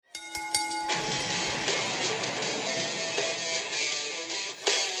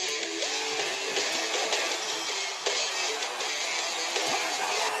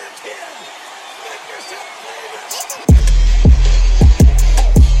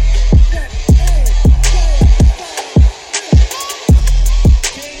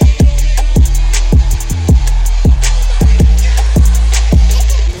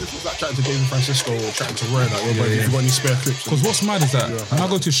wear that. If you got any spare clips. Because what's mad is that when I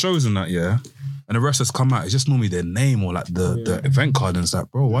go to shows and that, and the wrestlers come out, it's just normally their name or like the event card and it's like,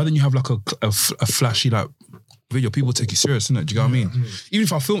 bro, why don't you have like a flashy like video? People take you serious, innit? Do you get what I mean?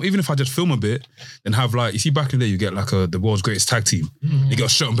 Even if I just film a bit and have like, you see back in the day, you get like the world's greatest tag team. You get a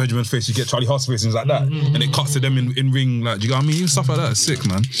shirt on Benjamin's face, you get Charlie Hart's face and things like that. And it cuts to them in ring, like, do you get what I mean? Even stuff like that is sick,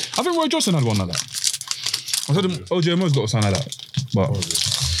 man. I think Roy Johnson had one like that. I said OJMO's got something like that.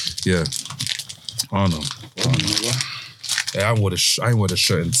 But yeah. I don't know. Yeah, I ain't wore the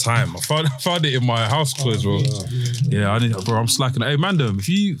shirt in time. I found it in my house clothes, bro. Yeah, I'm slacking. Hey, Mandem, if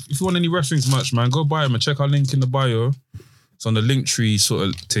you want any wrestling merch, man, go buy them and check our link in the bio. It's on the Linktree sort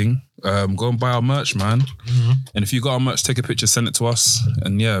of thing. Go and buy our merch, man. And if you got our merch, take a picture, send it to us,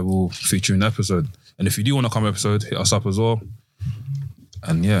 and yeah, we'll feature in the episode. And if you do want to come episode, hit us up as well.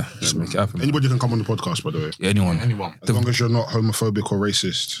 And yeah, just make it happen. Anybody can come on the podcast, by the way. Yeah, anyone. As long as you're not homophobic or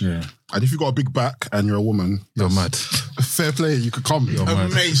racist. Yeah. And if you got a big back and you're a woman, you're mad. Fair play, you could come. You're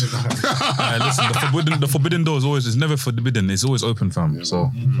amazing. Listen, the forbidden door is never forbidden. It's always open, fam. Yeah,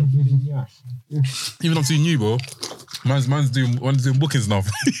 so even I'm seeing you, bro. Man's doing bookings now.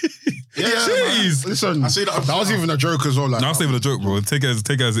 Jeez. Listen, I see that was even a joke as well. Like, that's not even a joke, bro. Take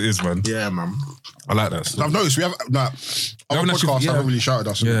it as it is, man. Yeah, man. I like that. So. I've noticed we have other podcasts haven't really shouted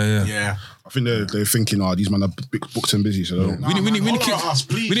us. Yeah. I think they're thinking, these men are booked and busy. So we need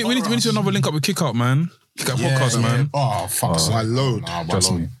to do another link up with Kick Out, man. Kick Out podcast, man. Oh, fuck. My load.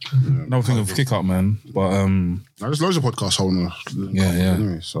 Trust me. Another thing of Kick Out, man. But there's loads of podcasts holding. Yeah.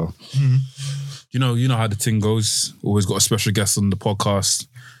 Anyway, so you know how the thing goes. Always got a special guest on the podcast.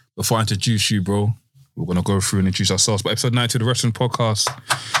 Before I introduce you, bro, we're gonna go through and introduce ourselves. But episode 90 of the Wrestling Podcast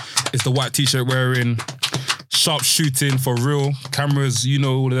is the white t-shirt wearing, sharp shooting for real, cameras, you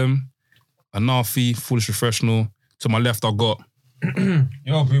know all of them. Anafi, Foolish Professional. To my left, I got.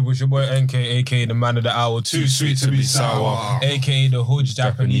 Yo, people, it's your boy NK, aka the man of the hour, too sweet to be sour, aka the Hood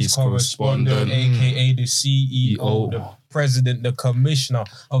Japanese correspondent, aka the CEO, the president, the commissioner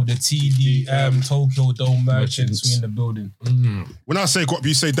of the TDM Tokyo Dome Merchants. We in the building. When I say guap,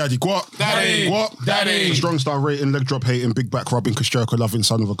 you say daddy. Guap. Daddy. Guap. Daddy. Strong star rating, leg drop hating, big back rubbing, Jericho loving,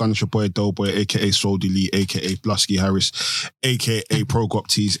 son of a gun, it's your boy Doughboy, aka Soldy Lee, aka Blusky Harris, aka Pro Guap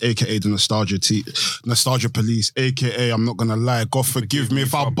Tees, aka the Nostalgia Police, aka I'm not gonna lie, God forgive me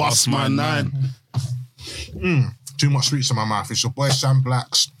if I bust my nine. Too much sweets in my mouth. It's your boy Sam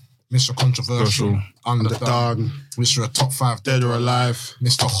Blacks, Mr. Controversial, Underdone, Mr. Top 5 Dead or Alive,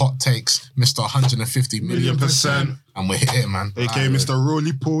 Mr. Hot Takes, Mr. 150 million %, and we're here, man. AKA Mr.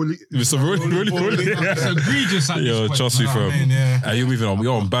 Roly Poly. Mr. Roly Poly. It's egregious at Yo, trust me, fam. You're moving on.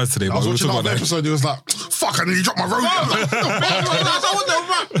 You're on bad today. I was watching that episode, he was like, fuck, I nearly dropped my road. I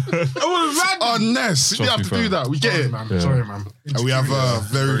was rad. Oh, Ness. You have to do that. We get it. Man. Sorry, man. And we have a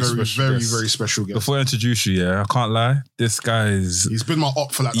very special guest. Before I introduce you, I can't lie. This guy is... He's been my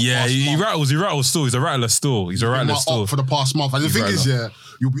op for like the past month. He rattles still. He's a rattler still. He's my op for the past month. And the thing is,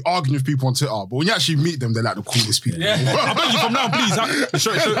 you'll be arguing with people on Twitter, but when you actually meet them, they're like the coolest people. Yeah. I bet you from now, please.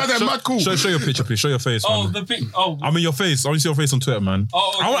 They're mad cool. Show your picture, please. Show your face, man. I mean your face. I want to see your face on Twitter, man.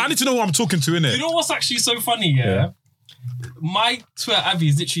 I need to know who I'm talking to, innit? You know what's actually so funny, My Twitter Abby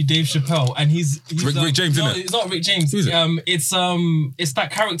is literally Dave Chappelle, and he's Rick James, no, isn't it? It's not Rick James. Who's it? It's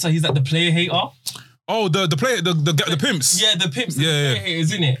that character. He's like the player hater. Oh, the player, the pimps. Yeah, the pimps. Yeah, the player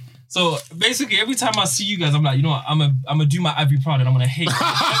haters, innit? So basically, every time I see you guys, I'm like, you know what? I'm gonna do my Abby proud, and I'm gonna hate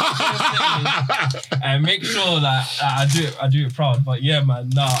and make sure that I do it proud. But yeah, man,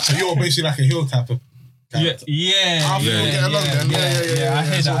 nah. So you're basically like a heel type of. Yeah. I hear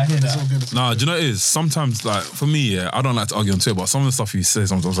that. Nah, do you know what it is? Sometimes, like, for me, I don't like to argue on Twitter, but some of the stuff you say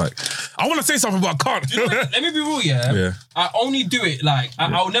sometimes, like, I want to say something, but I can't. You know, let me be real, I only do it, like,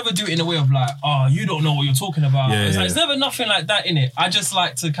 I'll never do it in a way of, like, you don't know what you're talking about. It's never nothing like that, innit? I just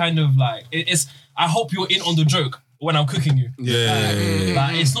like to kind of, like, I hope you're in on the joke when I'm cooking you.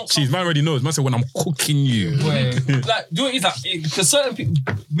 Like, it's not... Jeez, man already knows. Man said when I'm cooking you. Like, do you know what it is? Like, because certain people...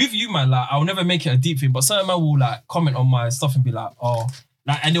 With you, man, like, I'll never make it a deep thing, but certain man will, like, comment on my stuff and be like,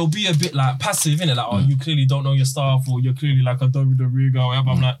 like, and it'll be a bit, like, passive, innit? Like, you clearly don't know your stuff, or you're clearly, like, a WWE guy, or whatever.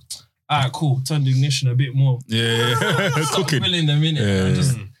 I'm like, all right, cool. Turn the ignition a bit more. Stop cooking. Grilling them,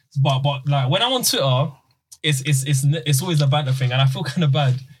 innit? But, like, when I'm on Twitter, it's always a banter thing, and I feel kind of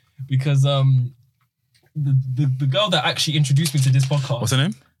bad, because, the girl that actually introduced me to this podcast. What's her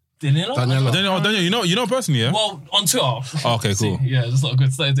name? Daniela. You know personally, yeah? Well, on Twitter. Oh, okay, cool. Yeah, that's not a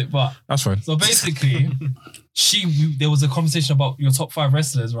good start, is it? But that's fine. So basically, there was a conversation about your top 5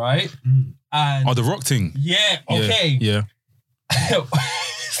 wrestlers, right? And the Rock thing. Yeah. Okay. Yeah.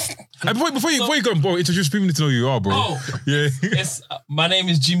 And before you go, bro, introduce people need to know who you are, bro. Oh, Yeah. My name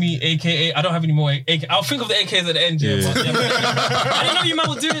is Jimmy, aka. I don't have any more. I'll think of the AKs at the end. Yeah. But, I didn't know you man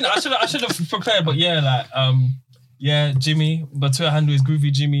were doing that. I should have prepared. But yeah, like Jimmy. But Twitter handle is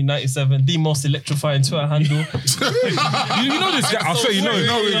Groovy Jimmy 97. The most electrifying Twitter handle. you know this guy. I'll show you. We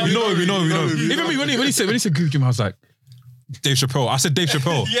know. Even me when he said Groovy Jimmy, I was like, Dave Chappelle. I said Dave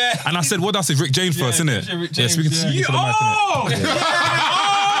Chappelle. Yeah. And I said, what else is Rick James first, innit? Yeah, speaking to the mic,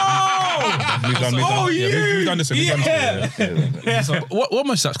 We've done this. What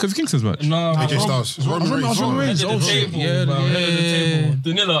much that? Kofi Kingston's much? No. AJ Styles. Roman Reigns. Oh, shit. Yeah.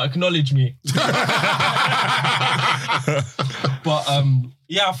 Danilo, acknowledge me. But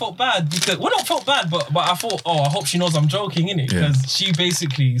I felt bad because I felt bad, but I thought, I hope she knows I'm joking, innit? Because she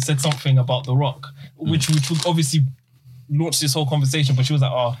basically said something about The Rock, which would obviously launch this whole conversation. But she was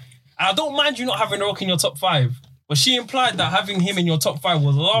like, I don't mind you not having The Rock in your top 5. But she implied that having him in your top 5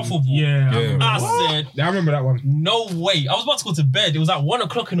 was laughable. Yeah. I said, I remember that one. no way. I was about to go to bed. It was like 1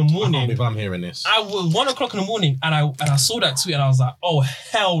 o'clock in the morning. I can't believe I'm hearing this. I was 1 o'clock in the morning, and I saw that tweet, and I was like, oh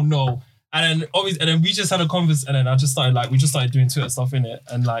hell no. And then we just had a conversation, and then we just started doing Twitter stuff in it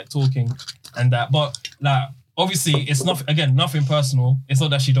and like talking and that. But like obviously it's nothing personal. It's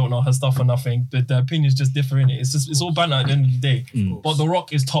not that she don't know her stuff or nothing. The opinions just differ in it. It's all banter at the end of the day. But The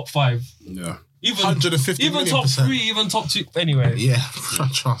Rock is top 5. Yeah. Even 150 even top 3, even top 2. Anyway. Yeah,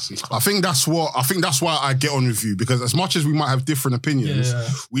 trust me. I think that's why I get on with you, because as much as we might have different opinions,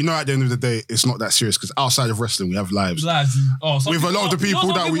 we know at the end of the day it's not that serious, because outside of wrestling we have lives. With a lot of the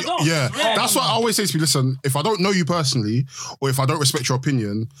people that we that's why I always say to people, listen, if I don't know you personally or if I don't respect your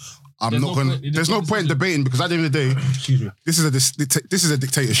opinion, there's no point debating, because at the end of the day, excuse me, this is a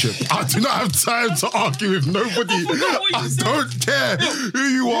dictatorship. I do not have time to argue with nobody. I don't care who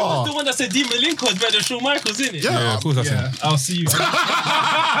you are. The one that said Dean Malenko is better than Shawn Michaels, isn't it? Yeah, of course that's him. I'll see you. No,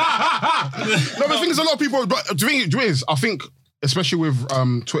 but the thing is, a lot of people. But the thing is, I think, especially with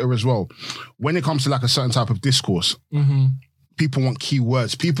Twitter as well, when it comes to like a certain type of discourse. People want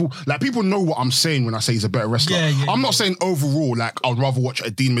keywords. People know what I'm saying when I say he's a better wrestler. I'm not saying overall, like, I'd rather watch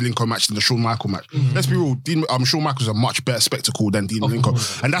a Dean Malenko match than the Shawn Michaels match. Let's be real, Shawn Michaels is a much better spectacle than Dean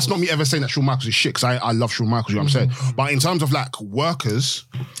Malenko. And that's not me ever saying that Shawn Michaels is shit, because I love Shawn Michaels, you know what I'm saying? But in terms of like workers,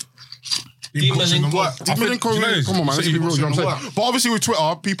 Dean Malenko. Come on, man, let's be real, you know what I'm saying? But obviously with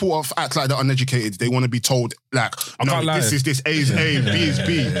Twitter, people act like they're uneducated. They want to be told, like, no, this is this, A is A, B is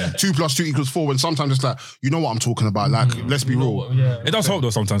B, 2 + 2 = 4. And sometimes it's like, you know what I'm talking about. Like, let's be real. It does help though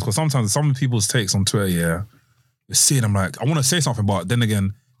sometimes, because sometimes some people's takes on Twitter, you're seeing, I'm like, I want to say something, but then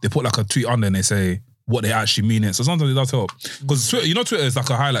again, they put like a tweet under and they say what they actually mean it. So sometimes it does help. Because Twitter, Twitter is like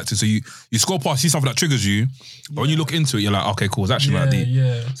a highlight too. So you scroll past, see something that triggers you, but when you look into it, you're like, okay, cool, it's actually deep.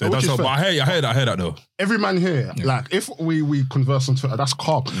 So it does help. But I hear that though. Every man here, like, if we converse on Twitter, that's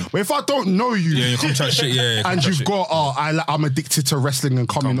calm. But if I don't know you, you come chat shit, and you've got, I'm addicted to wrestling and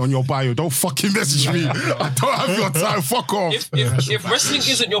comment on your bio, don't fucking message me. I don't have your time. Fuck off. If wrestling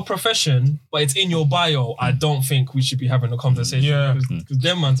isn't your profession, but it's in your bio, I don't think we should be having a conversation. Yeah, because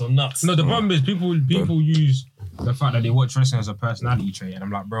them mans are nuts. No, the problem is people use the fact that they watch wrestling as a personality trait, and I'm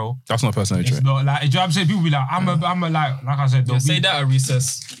like, bro, that's not a personality trait. Not like, do you know what I'm saying? People be like, I'm a like I said, don't say that at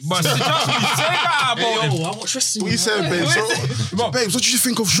recess. But trust me, say that about I watch wrestling. What you said, babes? Babes, what did you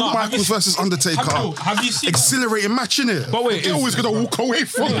think of Shawn Michaels versus Undertaker? Have you seen exhilarating match, innit? But wait, they're always gonna walk away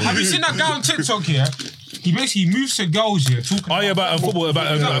from you. Have you seen that guy on TikTok here? He basically moves to girls here talking about football,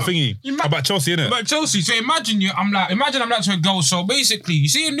 about thingy. About Chelsea, innit? About Chelsea. So imagine I'm like to a girl. So basically, you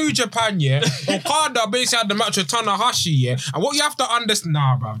see in New Japan, Okada basically had the match with Tanahashi, and what you have to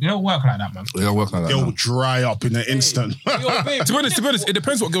understand, bro, they don't work like that, man. They don't work like that. They'll dry up in an instant. To be honest, it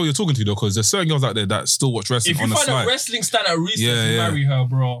depends what girl you're talking to though, because there's certain girls out there that still watch wrestling on the side. If you find a wrestling star at recess, marry her,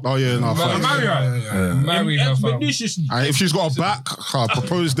 bro. Oh yeah, no, marry her. Marry her, fam. And if she's got a back, I'll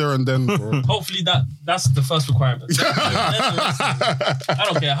propose there and then, bro. Hopefully that's the first requirement. I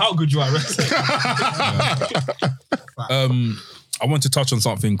don't care how good you are at wrestling. I want to touch on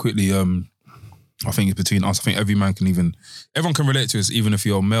something quickly. I think it's between us. I think everyone can relate to this, even if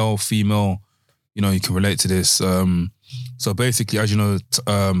you're male, female, you can relate to this. So basically, as you know,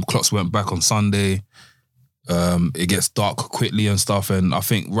 clocks went back on Sunday. It gets dark quickly and stuff. And I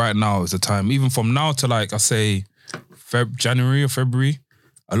think right now is the time, even from now to like, I say January or February,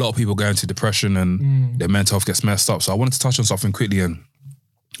 a lot of people go into depression and their mental health gets messed up. So I wanted to touch on something quickly and,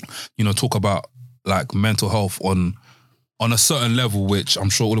 talk about like mental health on a certain level, which I'm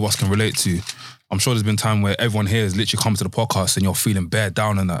sure all of us can relate to. I'm sure there's been time where everyone here has literally come to the podcast and you're feeling bare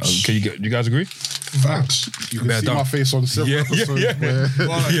down and that. Do you guys agree? Facts. You can see my face on several episodes.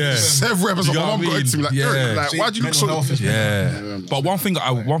 Yeah. Several episodes. You know My what mum I got mean? into me like, Yeah. Eric, like, why'd you look so... Yeah. But one thing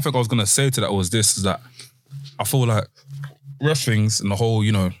I was gonna say to that was this: is that I feel like wrestling's and the whole,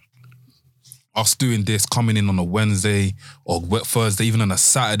 you know, us doing this, coming in on a Wednesday or Thursday, even on a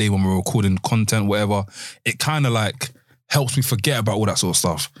Saturday when we're recording content, whatever, it kind of like helps me forget about all that sort of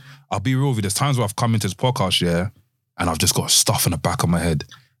stuff. I'll be real with you. There's times where I've come into this podcast, and I've just got stuff in the back of my head.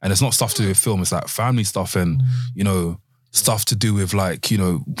 And it's not stuff to do with film. It's like family stuff and, you know, stuff to do with like, you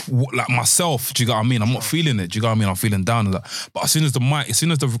know, like myself. Do you get what I mean? I'm not feeling it. Do you get what I mean? I'm feeling down. And that. But as soon as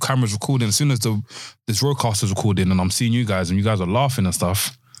the camera's recording, as soon as this roadcaster's recording and I'm seeing you guys and you guys are laughing and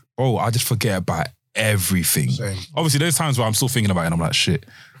stuff, bro, I just forget about everything. Same. Obviously, there's times where I'm still thinking about it and I'm like, shit,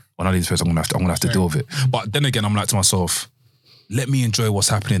 when I leave this place, I'm gonna have to deal with it. But then again, I'm like to myself, let me enjoy what's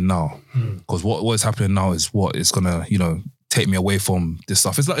happening now. Because what is happening now is what is gonna, you know, take me away from this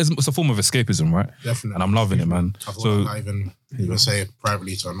stuff. It's like it's a form of escapism, right? Definitely. And I'm loving it, man. I even say it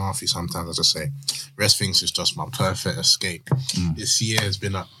privately to Anafi sometimes. I just say, rest thinks it's just my perfect escape. This year has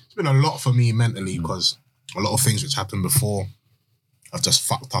been a lot for me mentally because a lot of things which happened before, I've just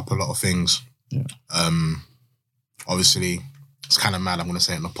fucked up a lot of things. Yeah. Obviously, it's kind of mad. I'm gonna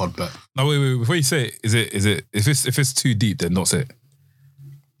say it in the pod, but no, wait. Before you say it, is it if it's too deep, then don't say it.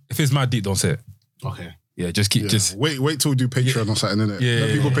 If it's mad deep, don't say it. okay. Yeah, just keep Wait till we do Patreon or something, innit? Yeah,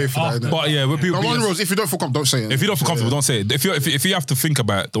 Let people pay for that, innit? But yeah, with people. No, one rules, if you don't feel comfortable, don't say it. If you don't feel comfortable, don't say it. If you have to think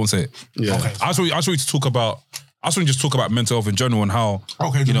about it, don't say it. Yeah. Okay. I just want you to talk about. I just want to just talk about mental health in general and how,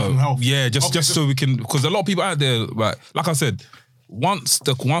 you know, mental health. yeah, just so we can, because a lot of people out there, like I said, once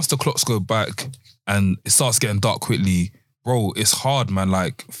the clocks go back and it starts getting dark quickly, bro, it's hard, man.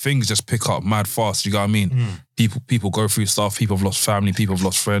 Like things just pick up mad fast. You know what I mean? People go through stuff. People have lost family. People have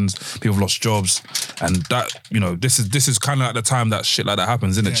lost friends. People have lost jobs, and that, you know, this is kind of at the time that shit like that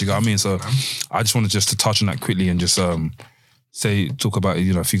happens, isn't it? You know what I mean? So I just wanted just to touch on that quickly and just talk about it.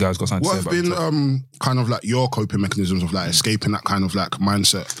 You know, if you guys got something What to say have about been it. kind of like your coping mechanisms of like escaping that kind of like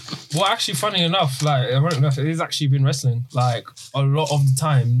mindset? Well, actually, funny enough, it has actually been wrestling. Like a lot of the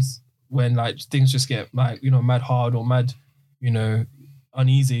times when like things just get like, you know, mad hard or mad, you know,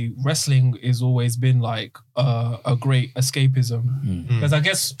 uneasy, wrestling has always been like a great escapism. Because I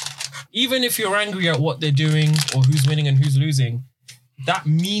guess even if you're angry at what they're doing or who's winning and who's losing, that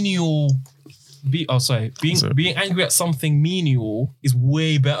menial being angry at something menial is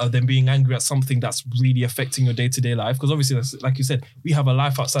way better than being angry at something that's really affecting your day-to-day life. Because obviously, that's, like you said, we have a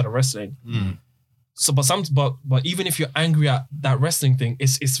life outside of wrestling. So, but even if you're angry at that wrestling thing,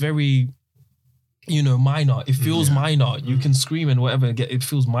 it's very, you know, minor. It feels minor. You can scream and whatever, it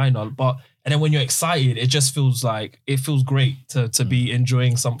feels minor. And then when you're excited, it just feels like, it feels great to be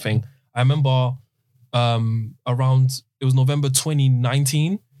enjoying something. I remember around, it was November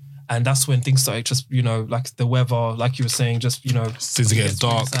 2019. And that's when things started just, you know, like the weather, like you were saying, just, you know. Things are getting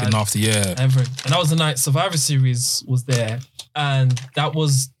dark enough to, And that was the night Survivor Series was there. And that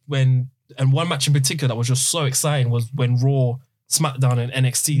was when, and one match in particular that was just so exciting was when Raw, SmackDown and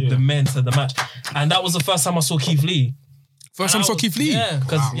NXT, the men to the match. And that was the first time I saw Keith Lee. First time I saw Keith Lee? Yeah,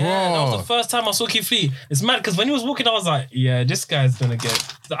 because that was the first time I saw Keith Lee. It's mad because when he was walking, I was like, yeah, this guy's going to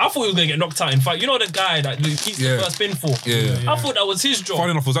get... I thought he was going to get knocked out in fight. You know the guy that keeps the first pinfall? Yeah. I thought that was his job.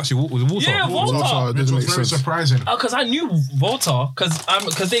 Funny enough, was Walter. Yeah, Walter. It doesn't make It's very sense. surprising. Because I knew Volta,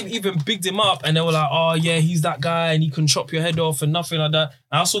 because they even bigged him up and they were like, oh yeah, he's that guy and he can chop your head off and nothing like that.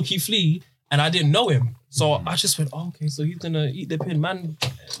 And I saw Keith Lee and I didn't know him. So I just went, oh, okay, so he's going to eat the pin. Man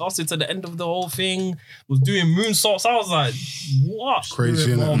lasted to the end of the whole thing, was doing moonsaults. I was like, what?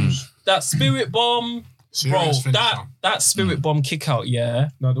 Crazy, innit? That spirit bomb, bro, Serious finisher. that spirit bomb kick out, yeah.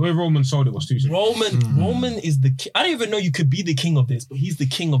 No, the way Roman sold it was too simple. Roman is the king. I didn't even know you could be the king of this, but he's the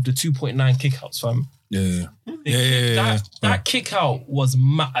king of the 2.9 kickouts, fam. That kick out was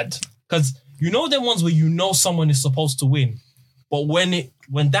mad. Because you know them ones where you know someone is supposed to win, but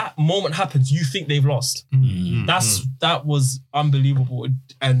when that moment happens, you think they've lost. That was unbelievable.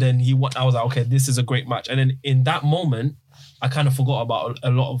 And then he won. I was like, okay, this is a great match. And then in that moment, I kind of forgot about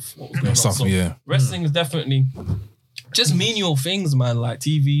a lot of what was going on. So wrestling is definitely just menial things, man, like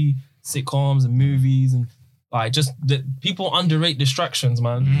TV, sitcoms and movies and like just people underrate distractions,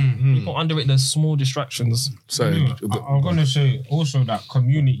 man. People underrate the small distractions. So I'm gonna say also that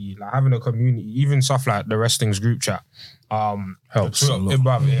community, like having a community, even stuff like the wrestling's group chat, helps.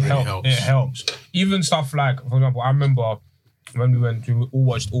 It helps. Even stuff like, for example, I remember when we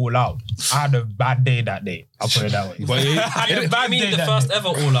watched All Out, I had a bad day that day. I'll put it that way. But I mean the first ever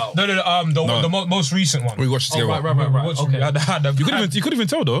All Out. No, the most recent one. we watched it together. Right. Okay. You couldn't even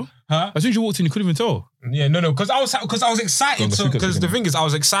tell though. Huh? As soon as you walked in, you couldn't even tell. Yeah, no, because I was excited because the thing is I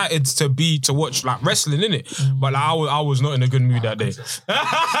was excited to watch like wrestling innit, but like, I was not in a good mood that day.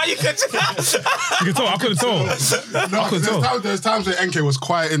 You can tell. You can tell. I couldn't tell. No, there's times where NK was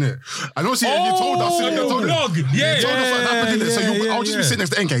quiet in it. I know. See, you told us. You told us what happened in it. So I'll just be sitting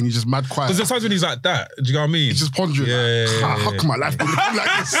next to NK and he's just mad quiet. Because there's times when he's like that. Do you know what I mean? He's just pondering. How can my life become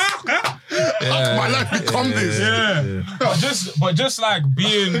like this? How can my life become this? Yeah. But just like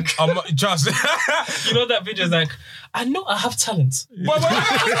being just You know that video is like, I know I have talent. but I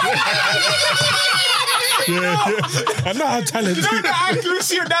know I have talent. you know the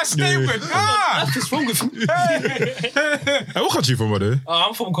accuracy of that statement. What's wrong with me? Hey, what country you from, brother?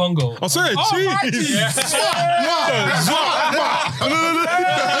 I'm from Congo. I swear, jeez.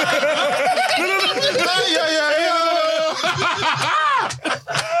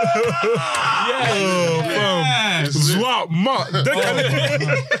 Zwap, mat.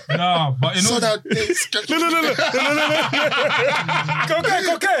 Nah, but in So all that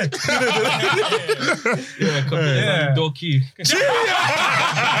Yeah. Doki.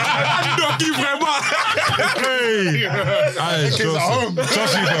 Doki, vraiment. Hey,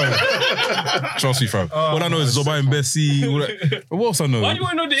 trust me, fam. All I know is Zoba and Bessie. What else I know? Why do you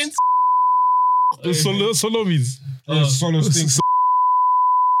want to know the ins? The Solomis. solo stinks.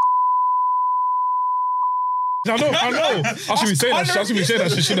 I know. I should be saying that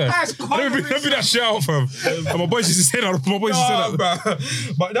shit, shouldn't I? Let me be that shit out, fam. And my boys used to say that.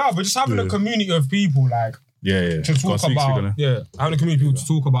 But just having a community of people like Yeah. to talk about having a community of people to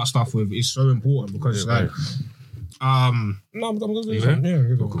talk about stuff with is so important because no, I'm good.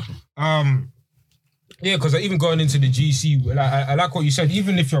 Yeah, because even going into the GC, like, I like what you said.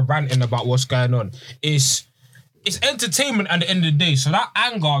 Even if you're ranting about what's going on, it's entertainment at the end of the day. So that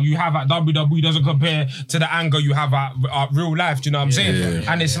anger you have at WWE doesn't compare to the anger you have at real life. Do you know what I'm saying?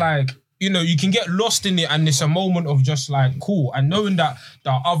 Yeah. And it's like, you know, you can get lost in it, and it's a moment of just like cool, and knowing that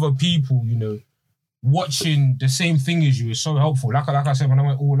there are other people, you know, watching the same thing as you is so helpful. Like I said when I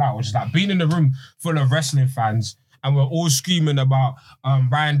went All Out, it was like being in a room full of wrestling fans. And we're all screaming about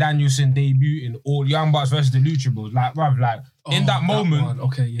Bryan Danielson debuting or Young Bucks versus the Lucha Bros. Like, bruv, like in that moment,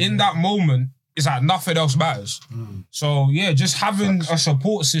 that moment, it's like nothing else matters. So yeah, just having a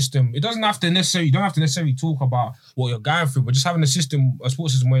support system. It doesn't have to necessarily. You don't have to necessarily talk about what you're going through, but just having a support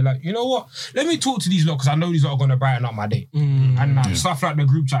system where you're like, you know what? Let me talk to these lot because I know these lot are gonna brighten up my day. And stuff like the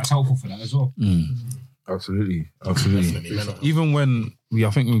group chat is helpful for that as well. Absolutely. Even when I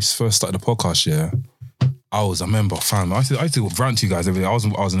think when we first started the podcast, I remember, fam. I used to rant to you guys every day. I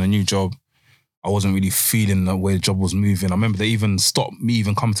was in a new job. I wasn't really feeling the way the job was moving. I remember they even stopped me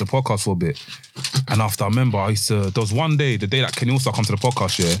even coming to the podcast for a bit. And after, I remember there was one day, the day that Kenny also come to the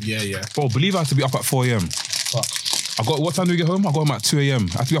podcast, Yeah. Bro, believe I had to be up at 4 a.m. What time do we get home? I got home at 2 a.m.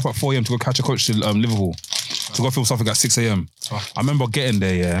 I had to be up at 4 a.m. to go catch a coach to Liverpool. To go film something at 6 a.m. I remember getting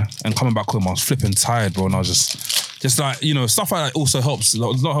there, and coming back home, I was flipping tired, bro. And I was just like, you know, stuff like that also helps.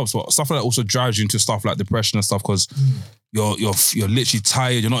 Not helps, but stuff like that also drives you into stuff like depression and stuff because you're literally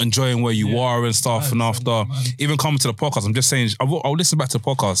tired. You're not enjoying where you are and stuff. And after even coming to the podcast, I'm just saying, I'll listen back to the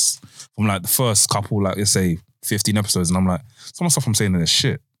podcast from like the first couple, like let's say 15 episodes, and I'm like, some of the stuff I'm saying is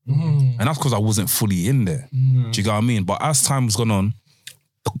shit. And that's because I wasn't fully in there. Do you get what I mean? But as time was gone on,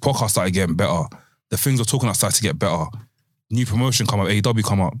 the podcast started getting better. The things we're talking about started to get better. New promotion come up, AEW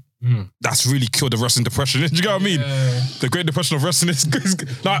come up. That's really cured the wrestling depression. Do you get what I mean? The Great Depression of wrestling is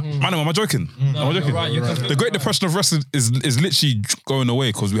like, man, am I joking? Am I joking? Right, the Great Depression of wrestling is literally going away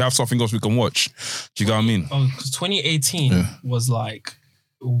because we have something else we can watch. Do you get what I mean? Oh, because 2018 was like,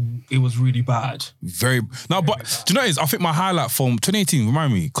 it was really bad. But do you know what it is? I think my highlight from 2018,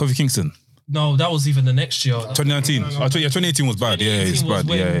 remind me, Kofi Kingston. No, that was even the next year. 2019. 2018 was bad. 2018 was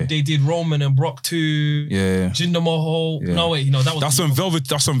when they did Roman and Brock 2. Yeah. Jinder Mahal. Yeah. No, wait, that was... That's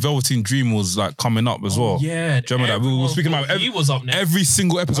when Velveteen Dream was like coming up as well. Yeah. Do you remember that? We were speaking about he was up next. Every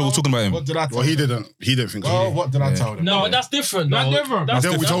single episode we were talking about him. What did I tell he didn't think so. What did I tell him? No, but that's different. That's different. That's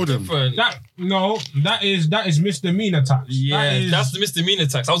what we told him. That is misdemeanor tax. Yeah, that's the misdemeanor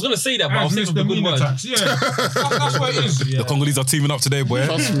tax. I was going to say that, but I was thinking of the good word. Tax. Yeah. That's what it is. The Congolese are teaming up today, boy.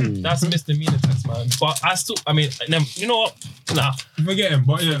 Trust me. That's misdemeanor tax, man. But you know what? Nah. Forget him,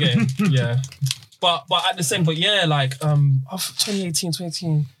 but yeah. But at the same,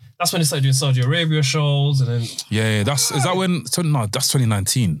 2018, that's when they started doing Saudi Arabia shows, and then that's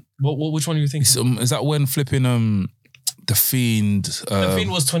 2019. Which one do you think? Is that when flipping The Fiend? The Fiend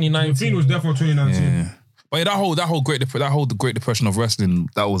was 2019. The Fiend was definitely 2019. Yeah. But yeah, that whole the Great Depression of wrestling,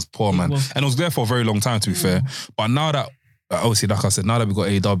 that was poor, man. And it was there for a very long time, to be fair. But now that, obviously, like I said, now that we got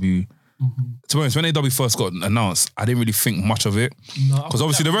AEW, to be honest, when AEW first got announced, I didn't really think much of it. Because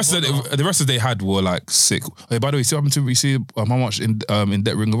obviously the rest that they had were like sick. Hey, by the way, see what happened to how much in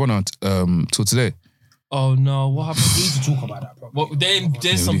debt Ring of Honor till today? Oh no, what happened? We need to talk about that, bro. Well,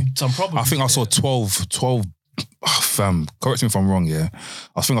 there's some problems. I think I saw 12, fam, correct me if I'm wrong, yeah.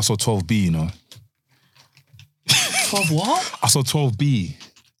 I think I saw 12B, you know. 12 what? I saw 12B,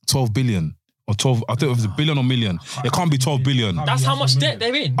 12 billion. Or 12, I think it was a billion or million. It can't be 12 billion. That's how much debt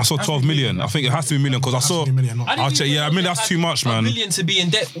they're in. I saw 12 million. I think it has to be million because I saw. I'll check. Yeah, I mean that's too much, man. A million to be in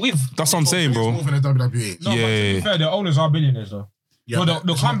debt with. That's what I'm saying, bro. More than the WWE. No, but to be fair, the owners are billionaires, though. Yeah, no,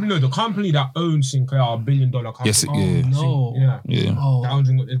 the company that owns Sinclair are $1 billion company. Yes, yeah. No. Yeah.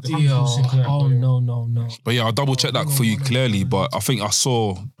 Oh, Sinclair. Oh no. But yeah, I'll double check that for you clearly. But I think I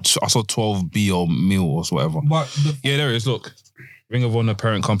saw 12B or mil or whatever. But yeah, there it is. Look, Ring of Honor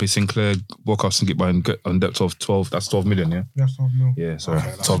parent company Sinclair broadcast and get by on depth of 12. That's 12 million. Yeah. That's 12 million. Yeah, sorry,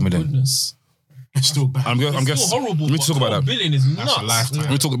 12 million. Goodness. It's still bad. I'm guessing. Still horrible. We need to talk about that. $1 billion is nuts. That's a lifetime.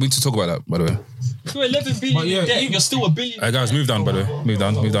 We need to talk about that, by the way. If you're 11 billion in debt, you're still $1 billion. Hey guys, move down, by the way. Move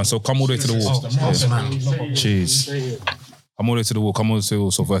down. So come all the way to the wall. Jeez. Come all the way to the wall. Come all the way to the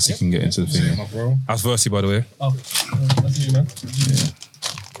wall so Versi can get into the thing. Yeah. That's Versi, by the way. Oh, that's you, man.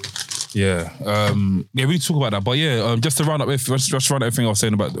 Yeah. We need to talk about that. But yeah, just to round up, just round everything I was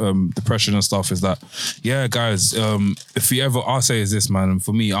saying about depression and stuff is that, yeah, guys, if you ever, I'll say is this, man,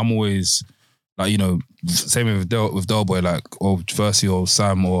 for me, I'm always, like, you know, same with Del Boy, like, or Versi or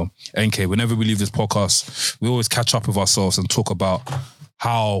Sam or NK, whenever we leave this podcast, we always catch up with ourselves and talk about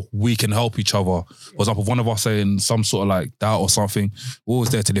how we can help each other. For example, one of us saying some sort of like doubt or something, we're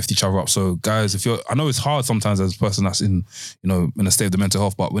always there to lift each other up. So guys, I know it's hard sometimes as a person that's in a state of the mental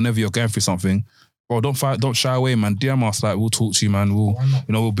health, but whenever you're going through something, bro, don't shy away, man. DM us, like, we'll talk to you, man.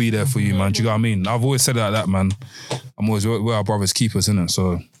 We'll be there for you, man. Do you know what I mean? I've always said it like that, man. we're our brothers' keepers, innit?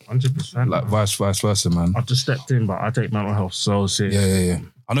 So 100%. like vice versa, man. I've just stepped in, but I take mental health so serious. Yeah.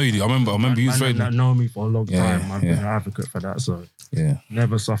 I know you do. I remember you was that know me for a long time. I've been yeah. an advocate for that. So yeah,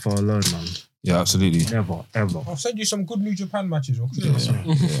 never suffer alone, man. Yeah, absolutely. Never, ever. I'll send you some good New Japan matches. Yeah.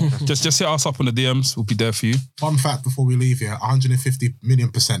 Just hit us up on the DMs. We'll be there for you. Fun fact before we leave here, 150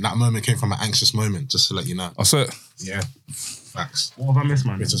 million%. That moment came from an anxious moment, just to let you know. I saw it. Yeah. Facts. What have I missed,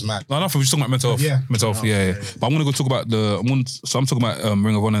 man? It was mad. No, nothing. We're just talking about mental health. Yeah. Mental health. Yeah. But I'm gonna go talk about I'm talking about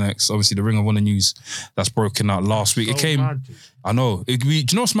Ring of Honor next. Obviously, the Ring of Honor news that's broken out last week. It came. Mad. I know. Do you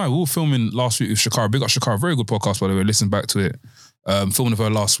know what's mad? We were filming last week with Shakara. Big up Shakara. Very good podcast, by the way. Listen back to it. Filming with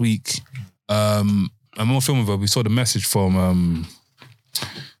her last week. And when we were filming with her, we saw the message from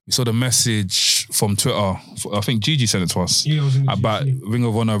Twitter. I think Gigi sent it to us. Yeah, it was in the about GC. Ring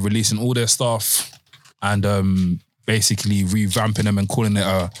of Honor releasing all their stuff and basically revamping them and calling it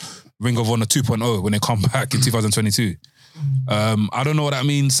a Ring of Honor 2.0 when they come back in 2022. I don't know what that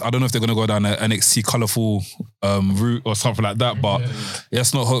means. I don't know if they're gonna go down an NXT colourful route or something like that. But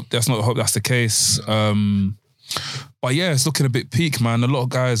let's not hope that's the case. But yeah, it's looking a bit peak, man. A lot of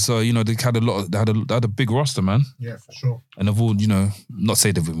guys, they had a big roster, man. Yeah, for sure. And they've all, not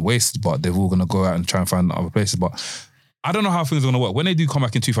say they've been wasted, but they've all gonna go out and try and find other places. But I don't know how things are gonna work. When they do come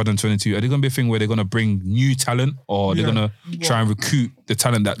back in 2022, are they gonna be a thing where they're gonna bring new talent, or they're gonna try and recruit the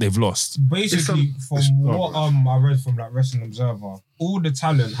talent that they've lost? Basically, from what I read from like Wrestling Observer, all the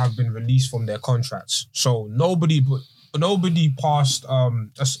talent have been released from their contracts. So nobody passed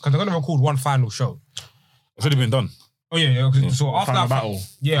because they're gonna record one final show. It's already been done. Oh yeah. So after that battle.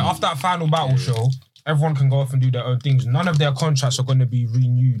 After that final battle show, everyone can go off and do their own things. None of their contracts are going to be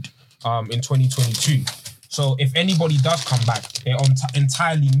renewed in 2022. So if anybody does come back, they're on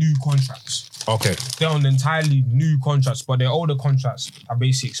entirely new contracts. Okay. They're on entirely new contracts, but their older contracts are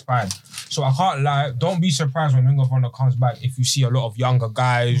basically expired. So I can't lie. Don't be surprised when Ring of Honor comes back if you see a lot of younger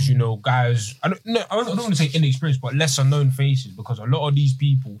guys. Guys. I don't want to say inexperienced, but lesser known faces, because a lot of these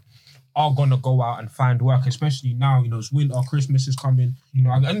people are gonna go out and find work, especially now. It's winter, Christmas is coming.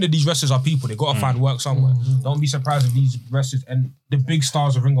 At the end of these wrestlers are people. They gotta find work somewhere. Don't be surprised if these wrestlers and the big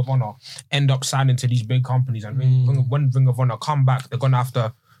stars of Ring of Honor end up signing to these big companies. And when Ring of Honor come back, they're gonna have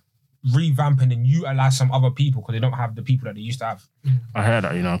to revamp and utilize some other people because they don't have the people that they used to have. I hear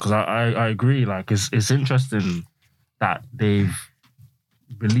that, because I agree. Like, it's interesting that they've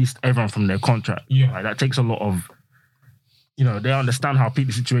released everyone from their contract. Yeah. Like, that takes a lot of, they understand how peak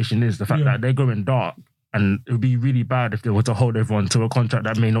the situation is. The fact that they're going dark, and it would be really bad if they were to hold everyone to a contract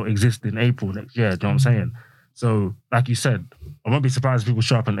that may not exist in April next year. Do you know what I'm saying? So, like you said, I won't be surprised if people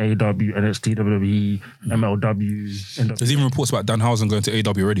show up in AEW, NXT, WWE, MLW. There's even reports about Danhausen going to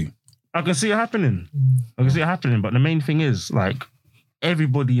AEW already. I can see it happening. But the main thing is like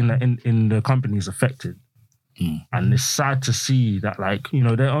everybody in the company is affected. And it's sad to see that, like, you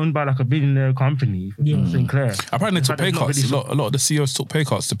know, they're owned by like a billionaire company, Sinclair. Apparently, they took pay cuts. A lot of the CEOs took pay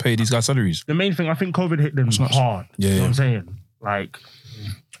cuts to pay these guys' salaries. The main thing, I think COVID hit them hard. You know what I'm saying? Like,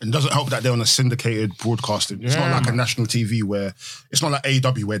 it doesn't help that they're on a syndicated broadcasting. It's not like a national TV where it's not like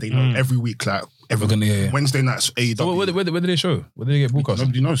AEW where they know every week, like Wednesday nights AEW. So where do they show? Where do they get broadcast?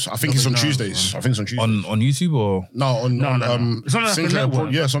 Nobody knows. I think it's on Tuesdays. On YouTube or no. It's on like Sinclair.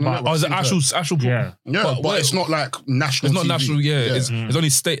 it's on the network. Oh, is it actual? But it's not like national. It's not TV. national. Yeah, it's only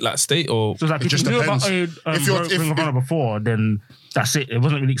state or. So like, It if just you knew about depends. Ring of Honor before, then that's it. It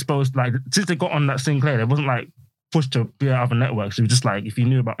wasn't really exposed. Like since they got on that Sinclair, it wasn't like pushed to be out of a network. So it was just like if you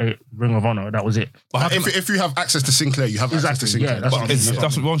knew about Ring of Honor, that was it. But if you have access to Sinclair, you have access to Sinclair. Yeah, that's what I mean.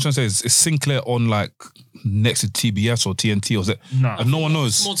 That's what I'm trying to say. Is Sinclair on like next to TBS or TNT or is it? No. No one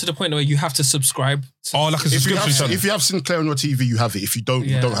knows. More to the point where you have to subscribe. Oh, like a subscription channel. If you have Sinclair on your TV, you have it. If you don't,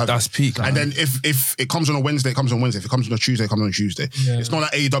 you don't have That's it. peak. And then if it comes on a Wednesday, it comes on Wednesday. If it comes on a Tuesday, it comes on a Tuesday. Yeah. It's not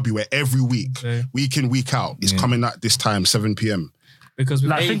like AEW where every week, week in, week out, it's coming at this time, 7 p.m. Because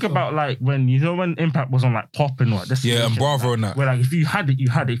like think about like when Impact was on like Pop and what and Bravo and that. Where like if you had it, you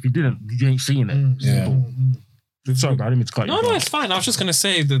had it. If you didn't, you ain't seen it. Sorry, bro, I didn't mean to cut you. No, it's fine. I was just gonna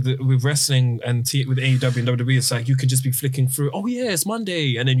say that with wrestling and with AEW and WWE, it's like you could just be flicking through. Oh yeah, it's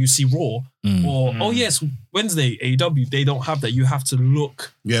Monday, and then you see Raw, or oh yes, Wednesday AEW. They don't have that. You have to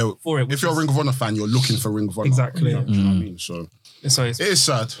look for it. If you're a Ring of Honor fan, you're looking for Ring of Honor. Exactly. You know what I mean? So it is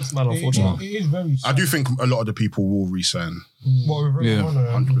sad. It's not unfortunate. It is very sad. I do think a lot of the people will resign. What, with Ring of Honor,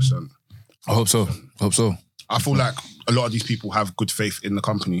 100%. I hope so. I feel like a lot of these people have good faith in the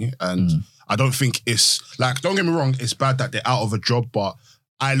company, and I don't think it's like, don't get me wrong, it's bad that they're out of a job, but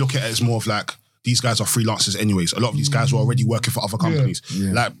I look at it as more of like, these guys are freelancers anyways. A lot of these guys were already working for other companies.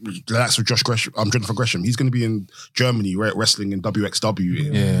 Like the likes of Jonathan Gresham. He's going to be in Germany wrestling in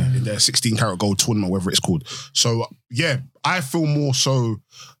WXW in their 16 karat gold tournament, whatever it's called. So yeah, I feel more so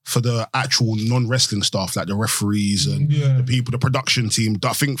for the actual non-wrestling stuff, like the referees and the people, the production team.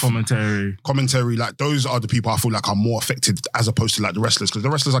 I think commentary, like those are the people I feel like are more affected as opposed to like the wrestlers, because the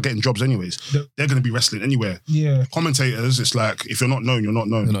wrestlers are getting jobs anyways. They're going to be wrestling anywhere. Yeah. Commentators, it's like if you're not known, you're not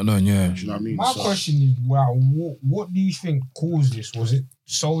known. You're not known, yeah. Do you know what I mean? My question is, what do you think caused this? Was it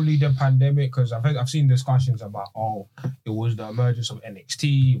solely the pandemic? Because I've seen discussions about it was the emergence of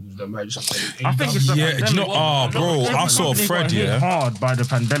NXT, it was the emergence of AEW. I think it's the do you know? Bro, I saw a thread. Hard by the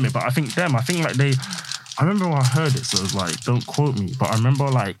pandemic, but I think like they. I remember when I heard it, so it was like, don't quote me, but I remember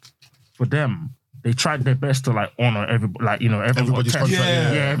like for them, they tried their best to like honor everybody's contract.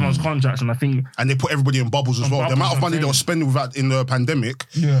 Everyone's contracts, and I think, and they put everybody in bubbles as well. The amount of money they were spending in the pandemic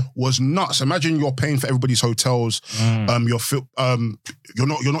was nuts. Imagine you're paying for everybody's hotels. You're not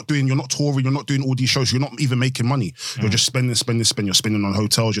touring. You're not doing all these shows. You're not even making money. You're just spending. You're spending on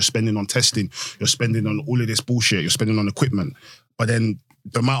hotels. You're spending on testing. You're spending on all of this bullshit. You're spending on equipment. But then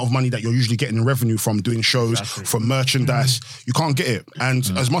the amount of money that you're usually getting in revenue from doing shows, from merchandise, you can't get it. And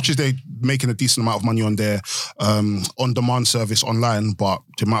as much as they're making a decent amount of money on their on-demand service online, but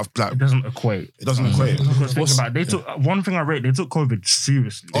the amount of like, it doesn't equate. Because think about it, they took one thing I rate. They took COVID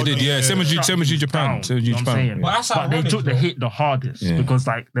seriously. They did, yeah. Same as you, Japan. But they took the hit the hardest because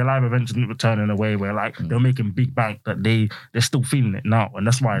like their live events didn't return in a way where like they're making big bank that they're still feeling it now, and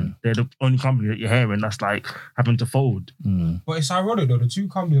that's why they're the only company that you're hearing that's like having to fold. But it's ironic though. The two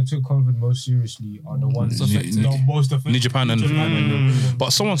companies that took COVID most seriously are the ones most affected. New Japan and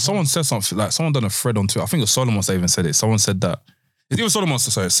but someone said something, like someone done a thread on Twitter. I think it was Solomon that even said it. Someone said that. It was Solomon,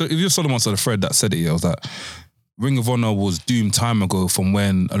 sorry. So if it was Solomon, the thread that said it, it was that Ring of Honor was doomed time ago from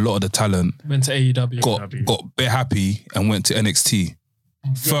when a lot of the talent went to AEW, got bare happy and went to NXT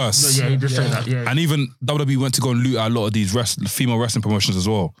first. Yeah, he just said that. Yeah, and even WWE went to go and loot out a lot of these female wrestling promotions as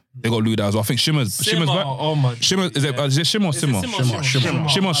well. They got looted out as well. I think Shimmer's back. Oh my! Shimmer is it Shimmer or Simmer?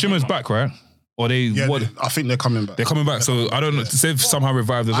 Shimmer's back, right? Or they? I think they're coming back. They're coming back. So I don't know. They've somehow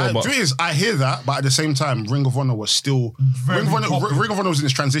revived as well. But the thing is, I hear that, but at the same time, Ring of Honor was still Ring of Honor was in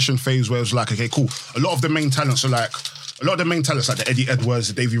this transition phase where it was like, okay, cool. A lot of the main talents are like. A lot of the main talents, like the Eddie Edwards,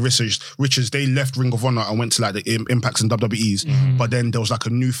 the Davey Richards, they left Ring of Honor and went to like the Impacts and WWEs. But then there was like a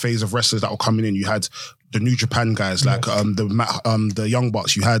new phase of wrestlers that were coming in. You had the New Japan guys, like the Young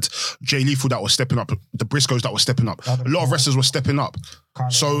Bucks. You had Jay Lethal that was stepping up, the Briscoes that were stepping up. A lot of wrestlers were stepping up.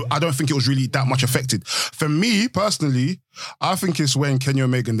 So I don't think it was really that much affected. For me personally, I think it's when Kenny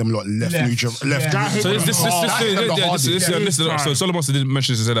Omega and them lot left New Japan. So Solomon didn't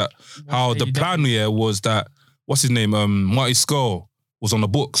mention to say that how the plan here was that. What's his name? Marty Skull was on the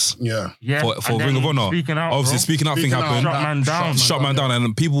books. Yeah. For and Ring of then Honor. speaking out, Obviously, bro. speaking out thing Speaking happened. out, Shut man down. Shut man down.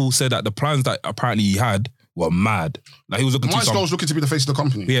 And people said that the plans that apparently he had were mad. Like he was looking to Mike was looking to be the face of the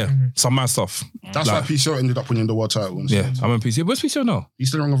company. yeah, some mad stuff. That's Like, why PCO ended up winning the world title. And yeah, stuff. I'm in PC. Where's PCO now? He's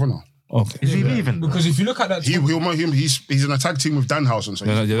still in Ring of Honor. Okay. Is he leaving? Because if you look at that, He's in a tag team with Danhausen, so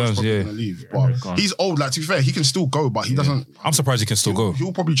Yeah, he's yeah, most probably yeah. gonna leave. But he's old. Like to be fair, he can still go, but he doesn't. I'm surprised he can still go.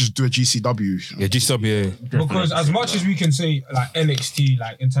 He'll probably just do a GCW. Yeah, GCW. because as much as we can say like NXT,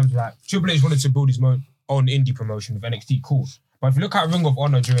 like in terms of like Triple H wanted to build his own indie promotion with NXT, cool. But if you look at Ring of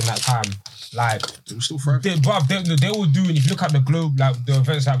Honor during that time, like It was still fresh. they were doing. If you look at the globe, like the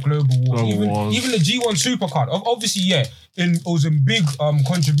events like Global Wars, even the G1 Supercard. Obviously, yeah, it was a big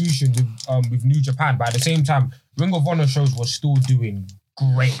contribution with New Japan. But at the same time, Ring of Honor shows was still doing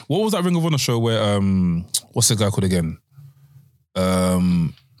great. What was that Ring of Honor show where what's the guy called again?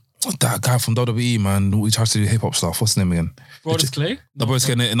 That guy from WWE, man, who tries to do hip hop stuff. What's his name again? Brodus Clay? The boys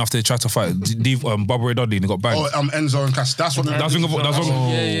getting it enough they tried to fight Barbara Ray Dudley and he got banged. Oh, Enzo and Cass. That's what. That's Ring of Honor.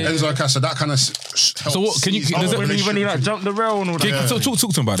 Enzo and Cass. So that kind of. So what? Can you? When he like jumped the rail and all that. Talk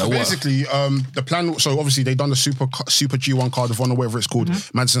to him about that. What? Basically, the plan. So obviously they done the Super G1 Card of Honor, whatever it's called,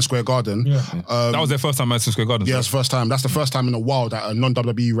 Madison Square Garden. Yeah. That was their first time at Madison Square Garden. Yeah, it's the first time. That's the first time in a while that a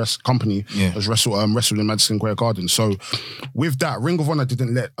non-WWE company has wrestled in Madison Square Garden. So with that, Ring of Honor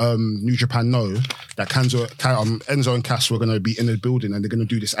didn't let New Japan know that Enzo and Cass were going to be in the building and they're going to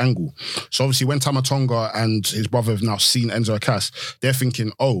do this angle. So obviously when Tama Tonga and his brother have now seen Enzo and Cass, they're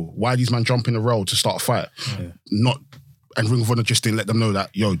thinking, oh, why are these men jumping the rail to start a fight? And Ring of Honor just didn't let them know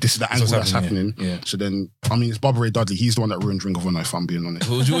that, yo, this is the angle that's happening. Yeah. So then, I mean, it's Barbara Ray Dudley. He's the one that ruined Ring of Honor, if I'm being honest.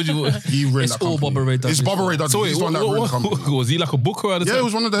 He ruined It's that all company. Barbara Ray Dudley. It's Barbara Ray Dudley. So He's the one that ruined the company. was he like a booker at the time? Yeah, it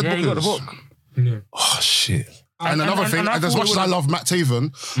was one of the Yeah, he got the bookers. book. Oh shit. And another thing, I as thought much as I love Matt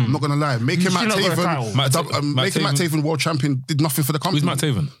Taven, I'm not gonna lie, making Matt still not got a Taven, title. Matt Matt Taven world champion did nothing for the company. Who's Matt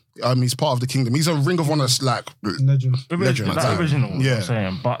Taven? He's part of the kingdom. He's a Ring of Honor like Legend. legend. Like original, Yeah. I'm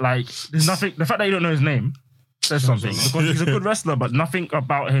saying. But like, there's nothing. The fact that you don't know his name says something because he's a good wrestler, but nothing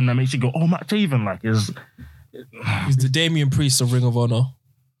about him that makes you go, "Oh, Matt Taven!" Like is. He's the Damian Priest of Ring of Honor.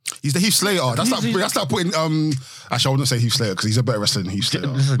 He's the Heath Slater. That's like putting. Actually, I wouldn't say Heath Slater because he's a better wrestler than Heath Slater.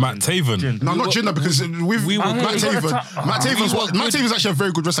 Matt Taven. No, not Jinder because with Matt Taven, Matt Taven's actually a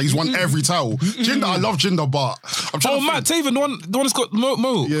very good wrestler. He's won every title. Jinder, I love Jinder, but I'm trying to Matt Taven, the one that's got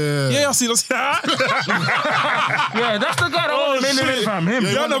Mo. Yeah. I see. Yeah, that's the guy that won the main event, fam. Him.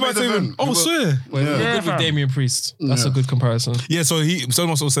 Yeah, Yeah, I know Matt Taven. Oh, swear. Well, Yeah, good with fam. Damian Priest. That's a good comparison. Yeah, so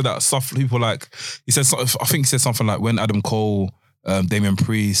someone also said that stuff. People like he said. I think he said something like when Adam Cole, Damian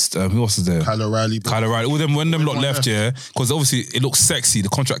Priest, who else is there? Kyle O'Reilly. All them when them lot left, yeah, because obviously it looked sexy. The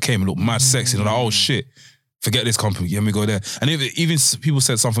contract came, it looked mad sexy. They're like, oh shit, forget this company, let me go there. And even people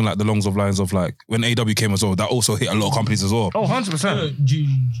said something like the longs of lines of like when AW came as well, that also hit a lot of companies as well. Oh, 100%. Do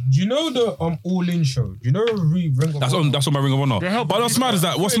you know the All In show? Do you know Ring of That's Honor? on my Ring of Honor. They help But what's mad is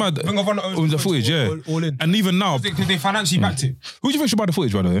that what's mad? Ring of Honor owns The footage, yeah. All In. And even now, Because they financially backed it. who do you think should buy the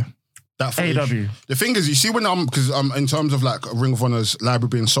footage, by the way? That footage. AW. The thing is, you see when because in terms of like Ring of Honor's library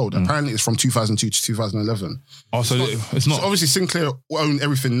being sold, apparently it's from 2002 to 2011. Oh, so it's So not. obviously Sinclair own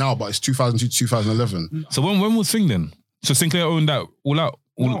everything now, but it's 2002 to 2011. So when was Thing then? So Sinclair owned that all out,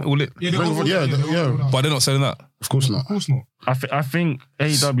 all it, Yeah, Ring of Honor, yeah. but they're not selling that. Of course not. Of course not. I think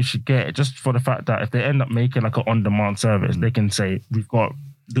AEW should get it just for the fact that if they end up making like an on-demand service, they can say we've got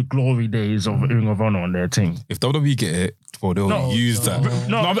the glory days of Ring of Honor on their team. If WWE get it, well, they'll use that.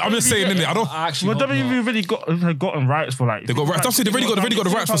 No, I'm just saying, innit? I don't. I actually Well, hope not. WWE really have gotten rights for like They got rights. That's it. They've already got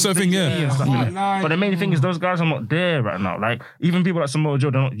the rights for certain thing. Yeah. and stuff, innit? But the main thing is those guys are not there right now. Like even people like Samoa Joe,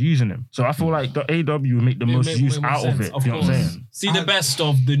 they're not using them. So I feel like the AW will make the most Make use more out sense, of it. You know what I'm saying? See the best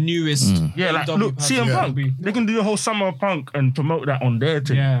of the newest. Yeah, like AEW look, has CM to Punk, be. they can do the whole Summer of Punk and promote that on their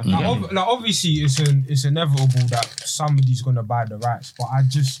team. Yeah, like obviously it's inevitable that somebody's gonna buy the rights, but I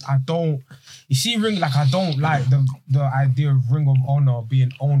don't. You see, I don't like the idea of Ring of Honor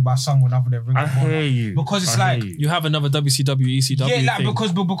being owned by someone other than Ring I of Honor hear you. because it's I like hear you. You have another WCW, ECW yeah, like thing.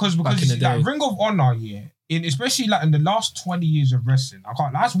 because back in the day. like Ring of Honor, yeah. Especially like in the last 20 years of wrestling,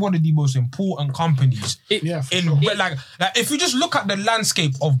 that's one of the most important companies. But like if you just look at the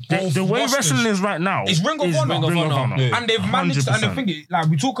landscape of both The way rosters, wrestling is right now it's Ring of Honor. Ring of Honor. And they've managed to, and the 100%. thing is, like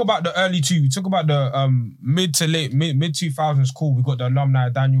we talk about the early two, we talk about the mid 2000s. Cool, we got the alumni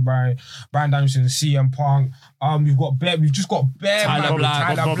Daniel Bryan Danielson, CM Punk. We've just got bare Tyler man, Black.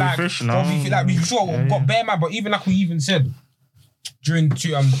 Tyler Bobby Black. Fish now. We've just got bare man. But even like we even said during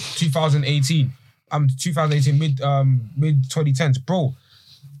 2018, mid 2010s, bro.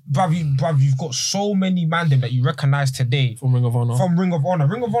 bruv, you've got so many man them that you recognize today From Ring of Honor. Ring of Honor.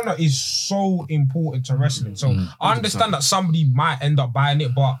 Ring of Honor is so important to wrestling. So I understand that somebody might end up buying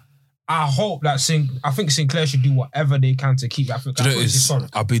it, but I hope that I think Sinclair should do whatever they can to keep that. Do you know what it is?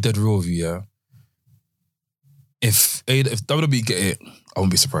 I'll be dead real with you, yeah. If WWE get it, I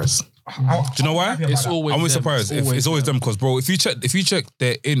won't be surprised. Do you know why? It's always I won't be them. surprised. It's always them because, bro, if you check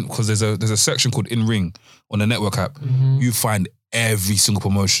their in, because there's a section called In Ring on the network app, you find every single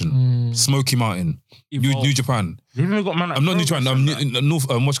promotion. Smoky Mountain, New Japan. They've even got man. I'm not New Japan. I'm North.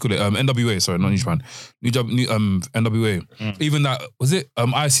 What's it called? NWA. Sorry, not New Japan. NWA. Even that was it.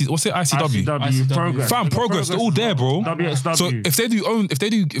 IC. What's it? ICW. ICW. Progress. Fam, Progress. They're all there, bro. WXW. So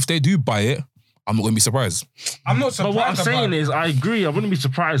if they do buy it, I'm not going to be surprised. I'm not surprised. But what I'm saying is, I agree. I wouldn't be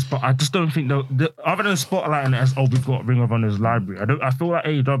surprised, but I just don't think other than spotlighting it as we've got Ring of Honor's library. I feel like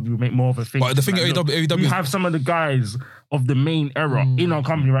AEW will make more of a thing. But the thing, like, AEW, we have some of the guys of the main era in our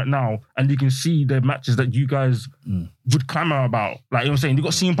company right now, and you can see the matches that you guys would clamour about. Like, you know what I'm saying? You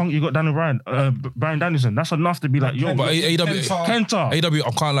got CM Punk, you got Daniel Bryan, Bryan Danielson. That's enough to be like, yo, but AEW, Kenta. AEW,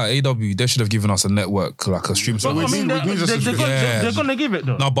 I can't lie. AEW, they should have given us a network, like a stream service. I mean, they're gonna give it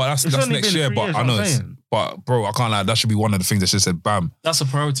though. No, but that's next year. But I know it's. But bro, I can't lie. That should be one of the things that should said, bam. That's a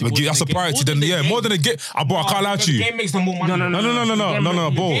priority. That's a priority. Then more than a game. Bro, I can't lie to you. The game makes them more money. No,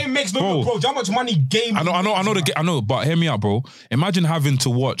 bro. The game makes them more, bro. How much money game? I know. But hear me out, bro. Imagine having to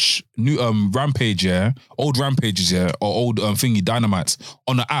watch new Rampage, old Rampages, or old thingy Dynamites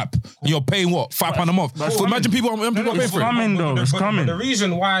on the app, and you're paying what £5 a month. So imagine people are paying for it. It's coming. The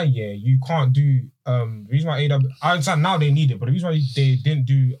reason why, you can't do the reason why AEW. I understand now they need it, but the reason why they didn't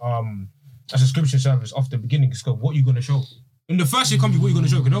do a subscription service off the beginning is because what you gonna show. In the first year company, what you gonna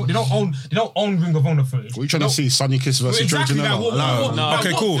show? They don't own Ring of Honor footage. What are you trying to see? Sonny Kiss versus Joe Janela? No.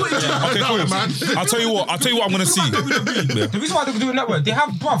 Okay, cool. Okay, cool. I'll tell you what I'm gonna see. The reason why they do a network, they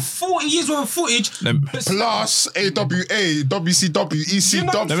have 40 years worth of footage. Plus AWA, WCW,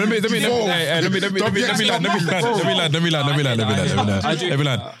 ECW. Let me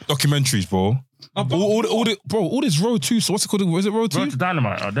land. Documentaries, bro. All this Road to, so what's it called? Was it Road to? Road to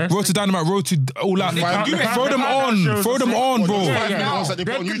Dynamite, are there? Road to Dynamite, Road to all that. Throw them on, bro.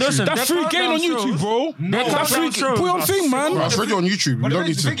 That's free game on YouTube, bro. That's free. Put your thing, man. That's already on YouTube. We don't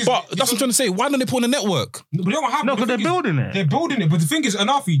need to. But that's what I'm trying to say. Why don't they put on a network? But they don't have. No, because they're building it. They're building it. But the thing is,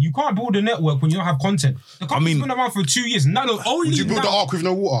 Anafi, you can't build a network when you don't have content. The company's been around for 2 years. Now, only would you build the ark with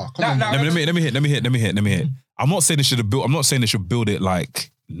no water? Come on. Let me hit. I'm not saying they should build. I'm not saying they should build it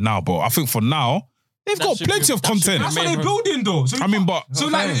like now, bro. I think for now, they've got plenty of content. That's what they're building, though. So I'm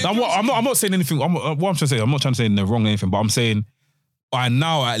not saying anything. What I'm trying to say, I'm not trying to say they're wrong or anything, but I'm saying by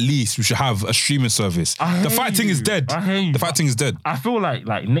now at least we should have a streaming service. The fight thing is dead. The fight thing is dead. I feel like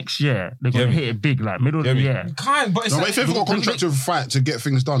next year they're gonna hit it big, like middle of the year. You can't, but it's if they've got a contractual fight to get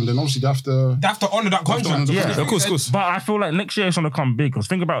things done, then obviously they have to honour that contract. Of course. But I feel like next year it's gonna come big because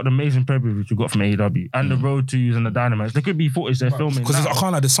think about the amazing pay-per-views you got from AEW and the Road To's and the Dynamites. There could be footage they're filming because I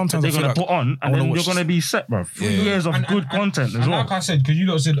can't like. There's sometimes they're gonna put on, and then you're gonna be set, bro. 3 years of good content as well. Like I said, because you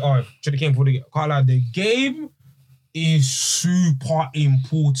lot said, should have came for the can't lie, the game is super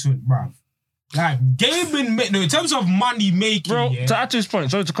important, bruv. Like, gaming, in terms of money making, bro, to add to this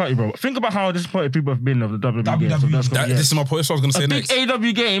point, sorry to cut you, bro. Think about how disappointed people have been of the WWE games. This is my point. That's what I was going to say next. A big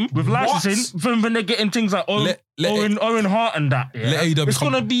AEW game with licensing, when they're getting things like Owen Hart and that. It's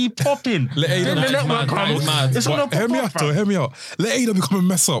going to be popping. Let AEW It's going to Hear me out. Let AEW come and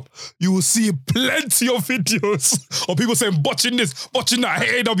mess up. You will see plenty of videos of people saying, watching this, watching that, I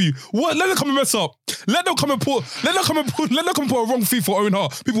hate AEW. What? Let them come and mess up. Let them come and put a wrong fee for Owen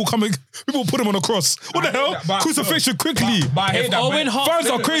Hart. People put him on a cross. What the hell? Crucifixion quickly. Fans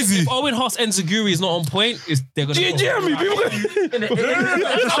are crazy. If Owen Hart's Enziguri is not on point, they're going to... Do you hear me? I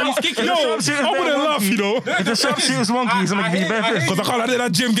wouldn't laugh, you know. If the sharpshooter's wonky, he's going to be bare pissed. Because I can't like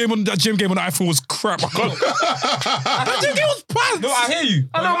that gym game on the iPhone was crap. That gym game was bad. No, I hear you.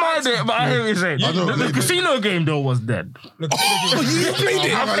 I don't mind it, but I hear what you're saying. The casino game, though, was dead. You played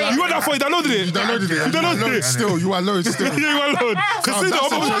it. You went that far, you downloaded it. You downloaded it. Still, you are load still. You are load. Casino, I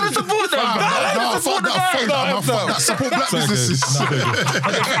want to support them. Fuck that. Support black businesses.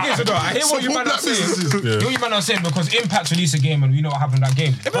 I hear what you man are saying. I hear what you man are saying because Impact released a game and we know what happened in that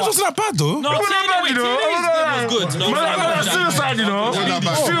game. It wasn't that bad though. No, it was good. Suicide, you know.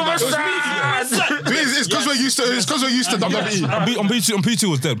 It's because we're used to WWE. On P2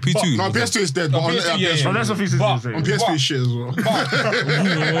 was dead. P2. No, PS2 is dead, but on PS3. That's what he's saying. On PSP is shit as well.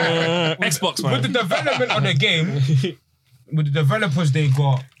 Xbox, man. With the development of the game, with the developers they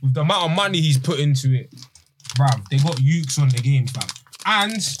got, with the amount of money he's put into it, bruv, they got ukes on the game, fam.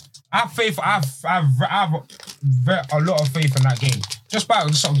 And I have faith. I have a lot of faith in that game. just by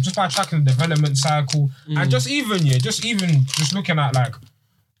tracking the development cycle and just looking at like,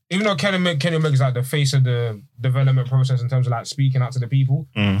 even though Kenny Omega's like the face of the development process in terms of like speaking out to the people,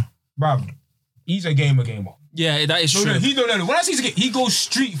 bruv, he's a gamer. Yeah, that is true. When I see he goes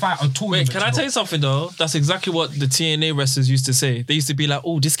Street Fighter tournament. Wait, can I tell you something though? That's exactly what the TNA wrestlers used to say. They used to be like,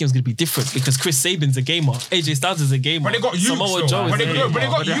 "Oh, this game's gonna be different because Chris Sabin's a gamer, AJ Styles is a gamer, But they got Samoa Joe is a gamer." But they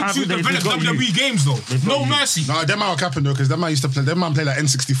got youths who develop WWE games though. No mercy. No, them man were capping though, because them man used to play. Them man play like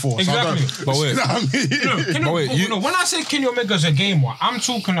N64. Exactly. So But wait. you know what I mean? When I say Kenny Omega's a gamer, I'm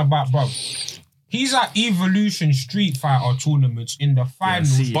talking about, bro. He's at Evolution Street Fighter tournaments in the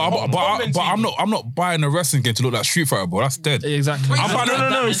finals. But I'm not buying a wrestling game to look like Street Fighter, bro. That's dead. Exactly. I'm buying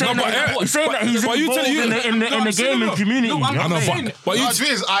No, he's saying that he's involved in the gaming community. But you No, the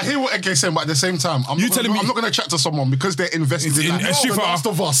thing is, I hear what Eke saying, but at the same time, I'm not going to chat to someone because they're invested in that. Street The Fighter. Last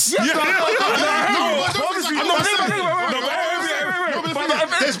of Us.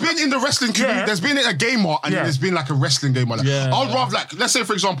 There's been in the wrestling community, there's been in a gamer and there's been like a wrestling gamer. Like, I'd rather like, let's say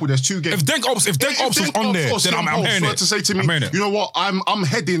for example, there's two games. If Dank Ops was on there, then I'm hearing it. To say to me, you know what, I'm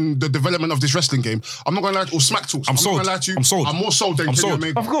heading the development of this wrestling game. I'm not going to lie to you, or Smack Talks. I'm not sold. going to lie to you. I'm sold. I'm more sold than Kenny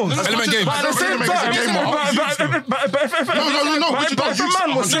Omega. Of course. Element Game.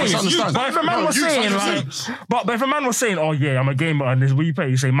 But if a man was saying, oh yeah, I'm a gamer and this is what you play,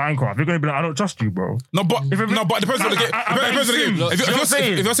 you say Minecraft, you're gonna be like, I don't trust you, bro. No, but it depends on the game.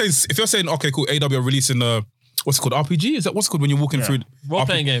 If you're saying, okay, cool, AW are releasing what's it called, RPG? Is that what's it called when you're walking through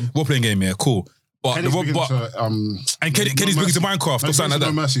Role-playing game. Role-playing game, yeah, cool. But Kenny's big into, and Kenny's big into Minecraft or something like that.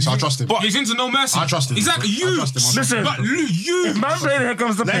 No Mercy, so I trust him. But He's into No Mercy. I trust him. Exactly. Listen, if man playing Here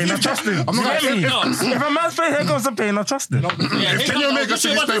Comes the Pain, I trust him. I'm not If a man's playing Here Comes the Pain, I trust him. If Kenny Omega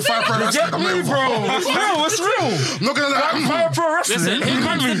said he's playing Fire Pro Wrestling, I'm like, bro. It's real. I'm not gonna lie. Fire Pro Wrestling. Listen, Here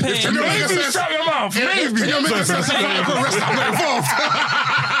Comes the Pain. Maybe shut your mouth. Maybe. Kenny Omega says Fire Pro Wrestling, I'm not involved.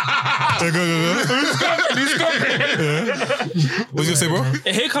 What you gonna say, bro?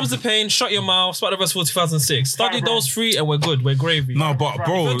 Here Comes the Pain, Shut Your Mouth, Spider-Verse 4 2006. Study those three and we're good. We're gravy. No, but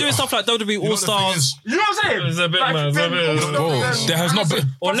bro, We're doing stuff like WWE All Stars. You know what I'm saying? It's a bit, man. It's a bit. bro, there has not been.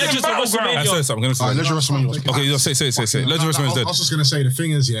 Or Legends of I said WrestleMania. something. I'm gonna say. Alright, Legend of WrestleMania was Okay, you say. Legend of WrestleMania is I dead. was just going to say, the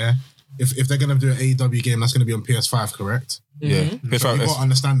thing is, if they're going to do an AEW game, that's going to be on PS5, correct? Yeah, So you've got to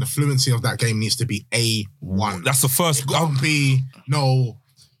understand the fluency of that game needs to be A1. that's the first. It can't be no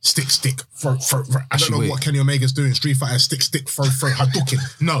stick, throw. I don't know what Kenny Omega's doing. Street Fighter, stick, throw, Hadouken.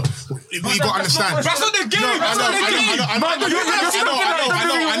 No, you got to understand. That's not the game. That's not the game. I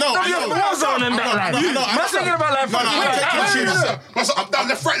know. I'm thinking about like,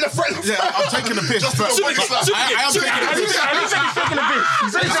 I'm taking the piss. I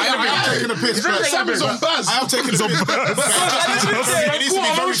am taking the piss. It needs to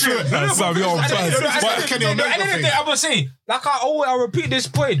be very fluent. Kenny Omega thing. I was saying, like I repeat this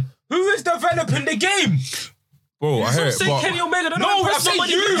point. Who is developing the game? Bro, I hear it. Say But Kenny Omega. No, I say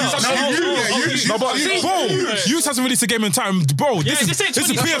you. no, but bro, Use hasn't released a game in time, bro. This is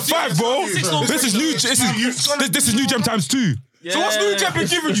PS5, bro. This is new. This is new gem times 2. So what's new Jeff been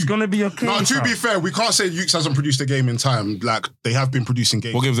giving it's you? gonna be okay. No, to be fair, we can't say Ukes hasn't produced a game in time. Like, they have been producing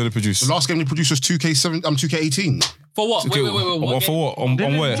games. What games did they produce? The last game they produced was 2K18. For what? Wait. What For what? On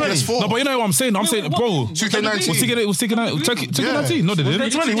where? PS4. No, but you know what I'm saying? I'm saying, bro. 2K19. Was 2K19? No, they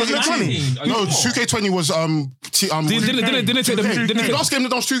didn't. 20, was it 20? No, 2K20 was Didn't they take them? The last game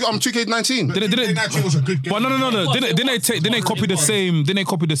that was 2K19. Didn't 19 was a good game. But no. Didn't they copy the same? Didn't they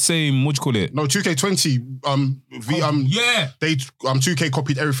copy the same? What do you call it? No, 2K20. They 2K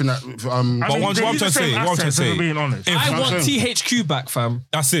copied everything that. But what I'm trying to say, being honest. I want THQ back, fam.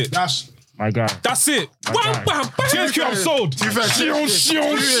 That's it. My guy. That's it. THQ, I'm sold. THQ is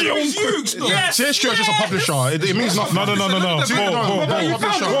just a publisher. It means nothing. No. I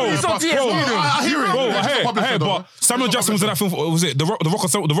hear it. I hear it. But Samuel Jackson was in that film. Was it The Rock or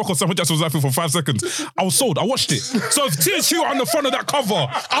Samuel Jackson was in that film for 5 seconds? I was sold. I watched it. So if THQ are on the front of that cover,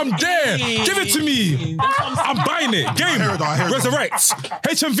 I'm there. Give it to me. I'm buying it. Game. Resurrect.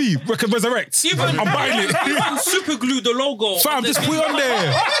 HMV. Resurrect. I'm buying it. Even super glue the logo. Fam, just put it on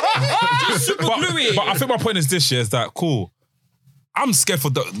there. Super glue it. But I think my point is this, is that cool. I'm scared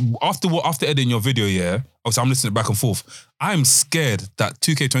for after editing your video, obviously I'm listening back and forth. I'm scared that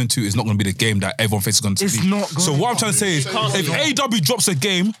 2K22 is not going to be the game that everyone thinks it's going to be. It's not going So what I'm trying to say is, if AW drops a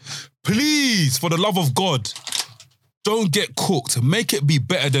game, please, for the love of God, don't get cooked. Make it be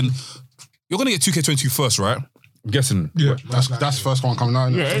better than. You're going to get 2K22 first, right? I'm guessing. Yeah, that's the first one coming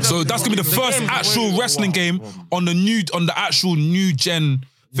out. Yeah, So that's gonna be the first actual wrestling game on the actual new gen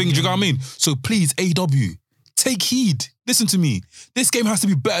thing. Do you know what I mean? So please, AW, take heed. listen to me. This game has to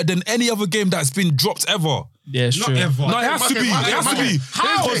be better than any other game that's been dropped ever. Yeah, it's true. ever. No, it has to be. It has to be.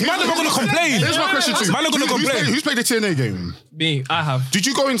 Because man are not gonna complain. Here's my question to you. Man are gonna complain. Who's played the TNA game? Me, I have. Did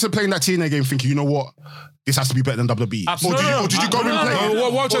you go into playing that TNA game thinking, you know what? This has to be better than WWE? Absolutely. Or did you go in playing?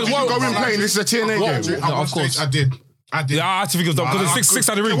 Or did you go in playing? This is a TNA game. Of course, I did. Yeah, I had to think it was because it's six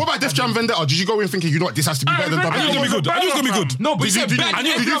out of the ring. What about Def Jam Vendetta? Did you go in thinking, you know what? This has to be better than I knew it was WWE? gonna be good. I knew it was gonna be good. No, but Did you think? Yeah.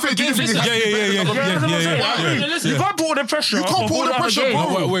 You can't put all the pressure. You can't put all the pressure,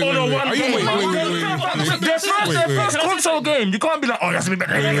 bro. Wait. Are you Their first console game. You can't be like, oh, it has to be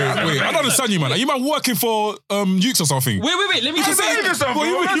better. Wait, I don't understand you, man. Are you man working for Ukes or something? Wait. Let me just say. You got a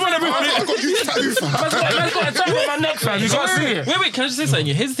tap on my neck, fam. You can't see it. Wait. Can I just say something?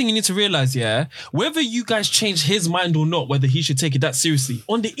 Here's the thing you need to realize, yeah. Whether you guys change his mind or not, whether he should take it that seriously,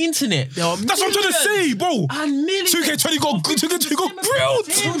 on the internet, there are That's what I'm trying to say, bro. and millions. 2K20 got grilled.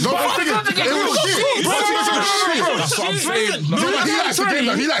 No, but the thing is, it was shit. That's what I'm saying.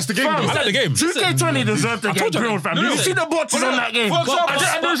 He likes the game. I like the game. 2K20 deserved to get grilled, fam. You see the botches on that game. For example,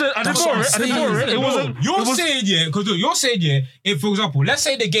 I did for it. It wasn't. You're saying, yeah, because you're saying, yeah, if, for example, let's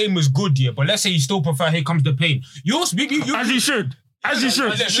say the game was good, yeah, but let's say you still prefer Here Comes the Pain. As you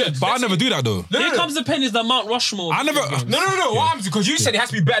should. But I never do that though. Here Comes the Pen is the Mount Rushmore. I never. No. What happens? Because you said it has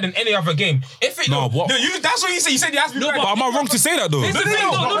to be better than any other game. If it that's what you said. You said it has to be better. But am I wrong to say that though?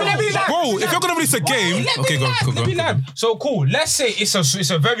 Bro, if you're gonna release a game, okay, go. So cool. Let's say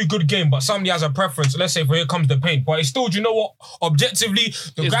it's a very good game, but somebody has a preference. Let's say for Here Comes the Pain, but it's still, do you know what? Objectively,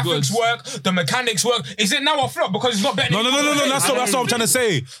 the graphics work, the mechanics work. Is it now a flop because it's not better? No. That's what I'm trying to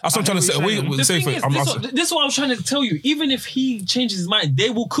say. That's what I'm trying to say. The thing is, this is what I was trying to tell you. Even if he changes his mind, they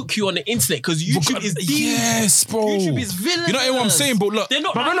will cook you on the internet because YouTube is deep. Yes, bro. YouTube is villainous. You know what I'm saying, but look.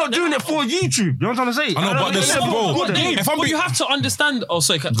 But we're not doing it for YouTube. You know what I'm trying to say? I know, but this, bro. But you have to understand. Oh,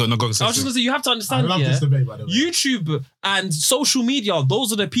 sorry. Go. I was just gonna say you have to understand. I love this debate, by the way. YouTube and social media;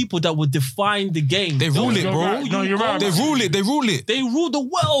 those are the people that will define the game. They rule it, bro. No, you're right. They rule it. They rule the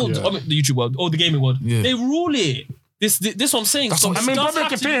world. Yeah. I mean, the YouTube world or the gaming world. Yeah. They rule it. This what I'm saying. That's So what I mean, stuff public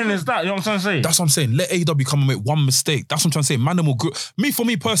have to opinion be- is that. You know what I'm trying to say? That's what I'm saying. Let AEW come and make one mistake. That's what I'm trying to say. Man, them will for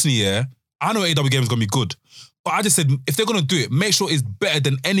me personally, yeah, I know AEW game is gonna be good, but I just said if they're gonna do it, make sure it's better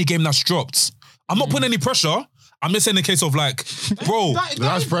than any game that's dropped. I'm not putting any pressure. I'm just saying in the case of like, bro,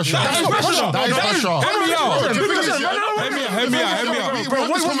 That's pressure. That's not pressure. That is pressure. Hear me out. Bro,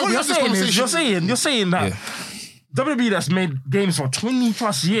 what you're saying that WWE that's made games for 20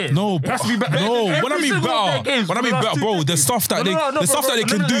 plus years. No, it has to be better. no. Every When I mean single one of their better, games when I for mean the last better, 2 bro, the decades. stuff that No, the stuff that they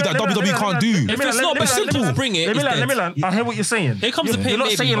can do that WWE can't do. If it's not better, just bring it. Let me land. I hear what you're saying. Here comes the pain, You're not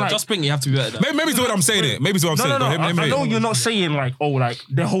maybe, saying but like. just bring it. You have to be better. Maybe it's the way I'm saying it. Maybe it's what I'm saying. No. Hear me. I know you're not saying like, oh, like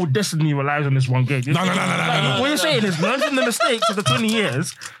their whole destiny relies on this one game. No. What you're saying is learn from the mistakes of the 20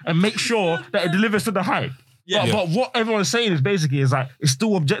 years and make sure that it delivers to the hype. But what everyone's saying is basically is like it's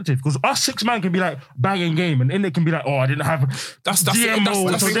still objective because us 6 man can be like banging game and then they can be like, oh, I didn't have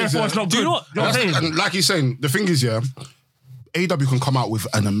GMO, so therefore it's not good. Do you know what I'm saying? And like he's saying, the thing is, yeah, AEW can come out with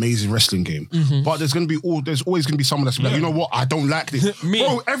an amazing wrestling game, but there's always gonna be someone that's like, you know what, I don't like this.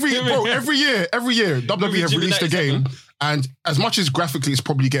 Every year, WWE have released a game. And as much as graphically it's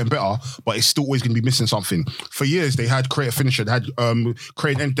probably getting better, but it's still always going to be missing something. For years, they had Create a Finisher, they had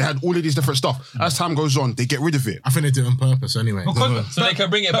they had all of these different stuff. As time goes on, they get rid of it. I think they do it on purpose anyway. So they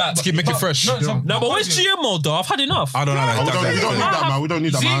can bring it back. To keep making it fresh. No, but where's GMO though? I've had enough. I don't know. We don't need that, man. We don't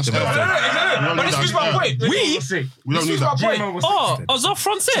need that, man. But this is my point. We don't need that. Oh, is that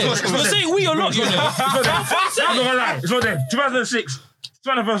français? You're saying we or not? You know. I'm not gonna lie. It's not there. 2006.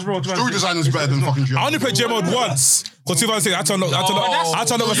 21st Raw. Story design is better than fucking GM. I only played GMO once. Because 2006, I turned up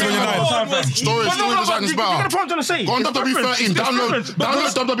WrestleMania 9. Story design is better. You get the point I'm trying to say. Go on WWE 13. Download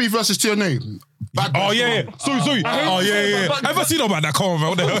WWE versus TNA. Oh yeah. Sorry. Oh yeah. I haven't seen about that. Come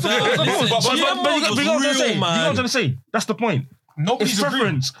on, man. But you know what I'm trying to say? That's the point. Nobody's It's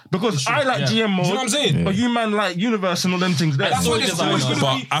preference because I like GM mode. Do you know what I'm saying? But you man like Universe and all them things there. That's what it's always going to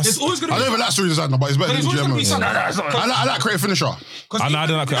be. It's always going I to don't be. even like story designer, but it's better than There's always GM going to be mode. something. I like Creative Finisher. I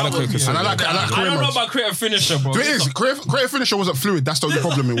don't like Chris. And I like I Creative don't know mode. about creative finisher, bro. It is. Creative Finisher wasn't fluid. That's the only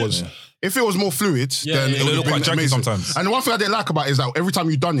problem it was. If it was more fluid, then it would have been quite janky amazing. sometimes. And the one thing I didn't like about it is that every time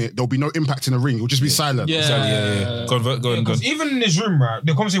you done it, there'll be no impact in the ring. It'll just be silent. Yeah. Go on. Because even in this room, right,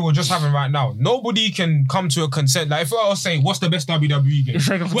 the conversation we're just having right now, nobody can come to a consent. Like if I was saying, what's the best WWE game?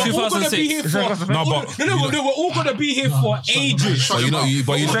 We're all gonna be here for. No, we're all gonna be here for ages. But you know, Shut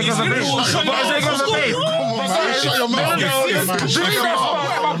your mouth.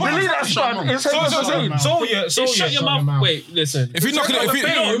 Shut your mouth. Wait, listen. If you're not gonna, we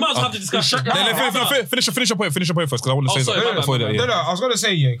might as well have the discussion. Finish your point first, because I want to say something before that. No, I was gonna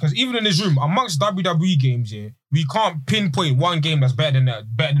say, yeah, because even in this room, amongst WWE games, yeah, we can't pinpoint one game that's better than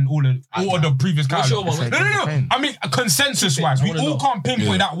all of the previous What's your catalogs. one? No. I mean, consensus-wise, we wanna all know. can't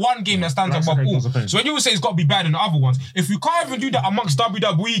pinpoint that one game that stands above all. So when you say it's got to be better than the other ones, if we can't even do that amongst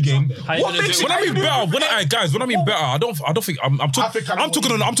WWE games, what makes it? When I mean better, when I mean better, I don't think I'm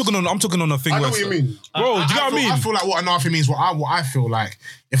talking on a thing. I know where what you mean. bro. Do you know what I mean? I feel like what another thing means. What I feel like,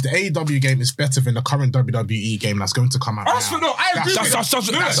 if the AEW game is better than the current WWE game that's going to come out, I agree. That's what I'm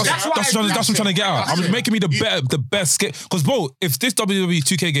trying to get out. I'm making me the best game. Because bro, if this WWE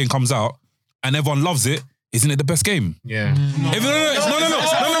 2K game comes out and everyone loves it, isn't it the best game? Yeah. No. Wait.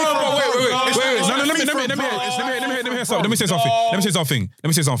 Let me say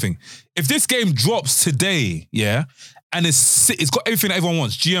something. If this game drops today, yeah, and it's got everything that everyone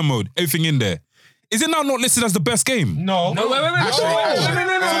wants, GM mode, everything in there, is it now not listed as the best game? No. No, wait. No.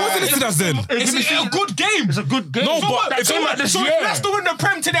 What's it listed as then? It's a good game. It's a good game. No, but if let's do in the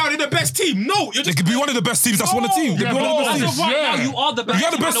Prem today, are they the best team? No, they could be one of the best teams. That's one of the team. They could be one of the best As teams. of right now, you are the best. You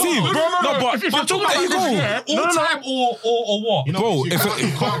are the best team. No, but If you're talking there you about go. all time or what? You know, Bro, you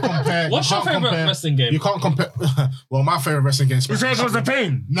can't compare. What's you your can't favourite compare- wrestling game? You can't compare. Well, my favorite wrestling game is. You say it goes to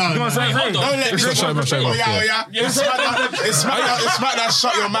pain. No, You know what I'm saying? hold on. Don't let me Shut him up. It's SmackDown.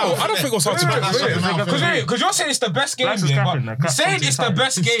 Shut your mouth. I don't think it was hard to do. Because you're saying it's the best game, That's just yeah, capping, but that saying capping it's the time.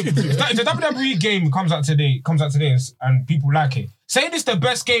 best game. If the WWE game comes out today, and people like it. Saying it's the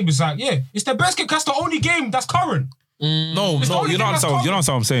best game is like, yeah, it's the best game because that's the only game that's current. No, It's the only you know thing what that's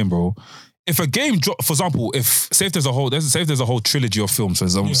I'm saying, bro. If a game drop, for example, say if there's a whole trilogy of films, so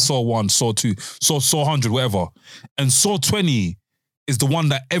there's Saw 1, Saw 2, Saw 100, whatever, and Saw 20 is the one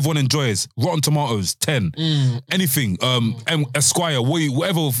that everyone enjoys. Rotten Tomatoes, 10. Anything, Esquire,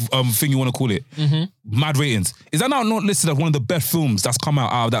 whatever thing you want to call it. Mad ratings. Is that now not listed as one of the best films that's come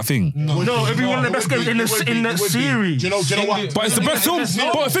out of that thing? No, every one of the best games in the series. Do you know what? But it's the best film.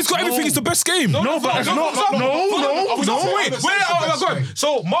 But if it's got everything, it's the best game. No, but it's not. No. Wait.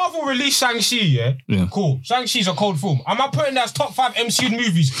 So Marvel released Shang-Chi, yeah? Yeah. Cool. Shang-Chi's a cold film. Am I putting that as top 5 MCU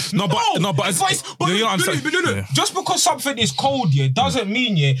movies? No, but you know what I'm saying? No. Just because something is cold, yeah, doesn't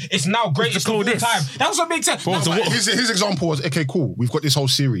mean, yeah, it's now greatest of all coldest. time. That doesn't make sense. Bro, That's so why- what- His example was, okay, cool, we've got this whole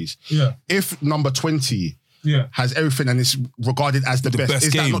series. Yeah. If number 20 Yeah. has everything and is regarded as the best, best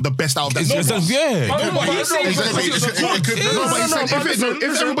is that game. not the best out of that It's- series? yeah. No, but he's saying Exactly. because it's a good game. No, but he's saying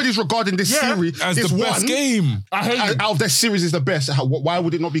if everybody's regarding this series As this the best one, game. I hate you. out of their series is the best, why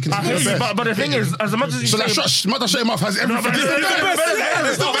would it not be I considered hate the you, best? but the thing is, as much as you So say, that shut your mouth has everything. but-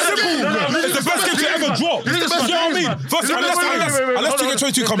 It's the best game. It's the best game to ever drop. This is the best You know what I game, mean? man. First, Wait, unless hold on.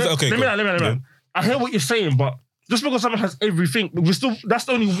 2K22 comes out. Okay, Let me. I hear what you're saying, but just because someone has everything, that's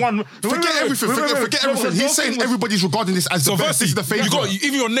the only one. Forget everything. Forget everything. He's saying everybody's regarding this as the So best. firstly, This is the you favorite. got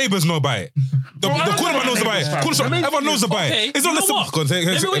even your neighbours know about it. The corner man knows about it. Everyone knows about Okay, it. It's not you know listed. what? Go on, say-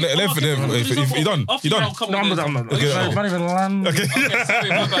 Maybe we- You done? After You done? I'll come No, with I'm it. not. Okay. Not even land. Okay.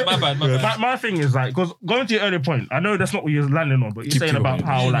 Sorry, my bad. My thing is like, because going to your earlier point, I know that's not what you're landing on, but you're Keep saying it about on.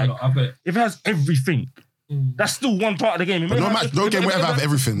 how like I bet. if it has everything, that's still one part of the game. It may no have- no it game may- will ever have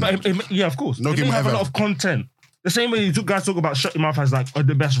everything. But yeah, of course. No it game may will have a ever lot of content. The same way you guys talk about Shut Your Mouth as like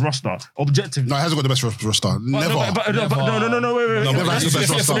the best roster, objectively. No, it hasn't got the best roster. Never. No, wait. No, Never has the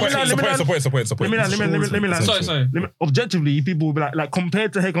best roster. Let me land. Sorry. Objectively, people will be like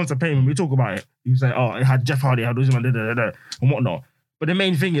compared to Here Comes the Pain, when we talk about it, you say, oh, it had Jeff Hardy, it had Usman, and whatnot. But the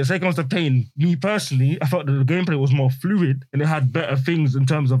main thing is, Here Comes the Pain, me personally, I felt that the gameplay was more fluid and it had better things in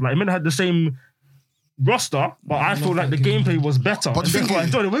terms of like, I mean, it had the same roster, but I feel like the gameplay was better. But the And thing therefore I is-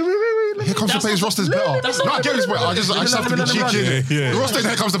 enjoyed it. Wait. Here Comes the Pain's roster's better. that's No, not- I get this, but I just have to be cheeky. Yeah. The roster in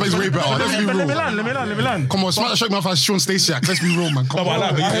Here Comes the Pain's way better. Let's be Let me real. land. Come on, Smack the Shake Mouth has Sean Stasiak. Let's be real, man. Come I on.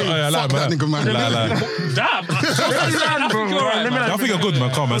 like Fuck that nigga, man. Damn. I think you're good,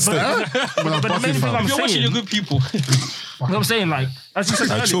 man. Come on, stay. But the main thing I'm You're watching saying, your good people. what I'm saying, like, as you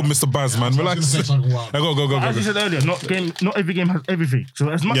said I chill, earlier, Mr. Baz, man. Relax. Go. as you said earlier, not every game has everything. So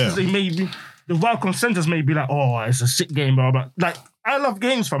as much Yeah. as they may be, the wild consensus may be like, oh, it's a sick game, blah, blah. Like, I love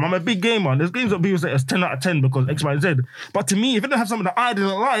games, fam. I'm a big gamer. There's games that people say it's 10 out of 10 because X, Y, and Z. But to me, if it didn't have something that I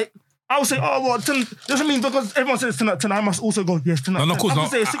didn't like, I would say, oh, well, 10 doesn't mean because everyone says 10 out of 10, I must also go, yes, 10 out of 10. No, of course I not.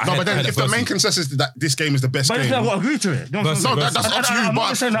 would say it's 6 No, out but of 10. then if the main consensus is that this game is the best But game. I've got to agree to it. You know what I'm saying? No, that's up to you. I'm not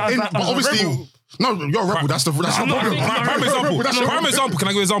But saying that as but a obviously, rebel. no, you're a rebel. That's the problem. Prime example. Can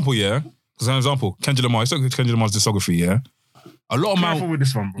I give an example? Yeah. Because an example, Kendrick Lamar. It's Kendrick Lamar's discography. Yeah. A lot of Careful with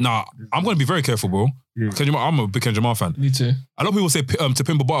this one, bro. Nah, I'm gonna be very careful, bro. Yeah. Kendrick Lamar, I'm a big Kendrick Lamar fan. Me too. A lot of people say To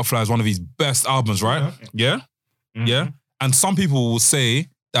Pimp a Butterfly is one of his best albums, right? Yeah. Yeah. And some people will say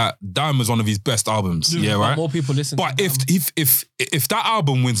that Diamond is one of his best albums. Yeah, right. More people listen. But to if that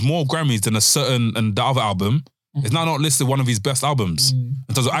album wins more Grammys than a certain and the other album, It's now not listed one of his best albums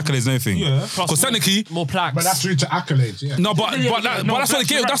in terms of accolades and everything. Yeah. Because technically, more plaques. But that's due to accolades, yeah. no, but that's what the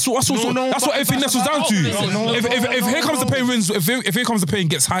game. That's what everything else was down to. If Here Comes the Pain wins, if Here Comes the Pain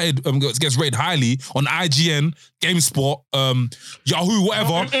gets rated highly on IGN, GameSpot, Yahoo,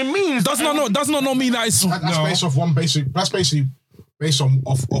 whatever, It means does not mean that it's. That's based off one basic. That's basically based on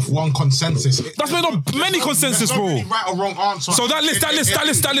off one consensus. That's made on many consensus, there's no bro. really right or wrong answer. So that list, If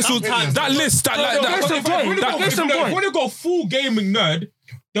you want to go full gaming nerd,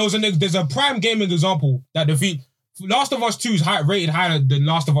 there's a prime gaming example that defeat Last of Us 2 is rated higher than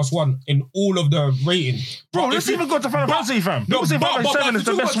Last of Us 1 in all of the rating. Bro, let's even go to Final Fantasy, fam. No, People say Final Fantasy 7 is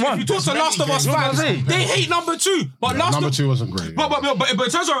the best one. If you talk to Last of Us fans, they hate number 2. But Number 2 wasn't great. But in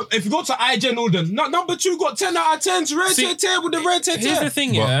terms of, if you go to IGN all the number 2 got 10 out of 10. Red tear with the red tear. Here's the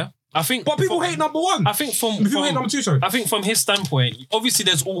thing, yeah. I think, but people hate number 1. I think from hate number 2, sorry. I think from his standpoint, obviously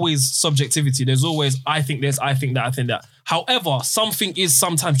there's always subjectivity. There's always I think this, I think that, I think that. However, something is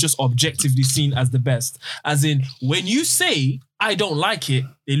sometimes just objectively seen as the best. As in, when you say I don't like it,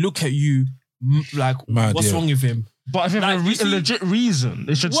 they look at you like, what's wrong with him? But if you have a legit reason,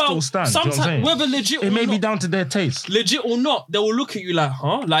 it should still stand. Sometimes, you know what I'm saying? whether legit, it or may not, be down to their taste. legit or not, they will look at you like,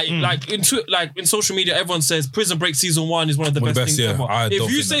 huh? Like in social media, everyone says Prison Break season 1 is one of the best things ever.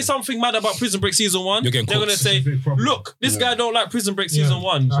 If you say something mad about Prison Break season 1, they're gonna say, look, this guy don't like Prison Break season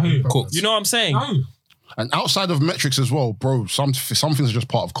 1. You know what I'm saying? And outside of metrics as well, bro, some things are just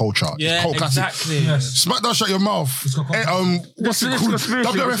part of culture. Yeah, it's cult classic. exactly. Smackdown, shut your mouth. What's it called?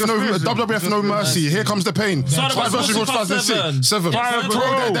 WWF No Mercy. Here Comes the Pain. Fight versus 2006. 7. Fire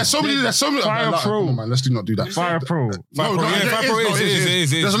Pro. There's so many. Fire Pro. Come on, man, let's do not do that. Fire Pro.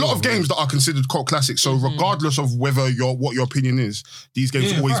 There's a lot of games that are considered cult classics. So regardless of whether what your opinion is, these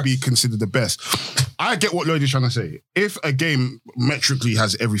games will always be considered the best. I get what Lloyd is trying to say. If a game metrically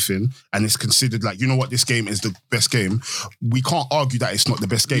has everything and it's considered like, you know what, this game is the best game, we can't argue that it's not the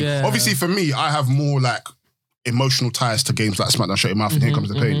best game. Yeah. Obviously, for me, I have more like emotional ties to games like Smackdown, Shut Your Mouth, and Here Comes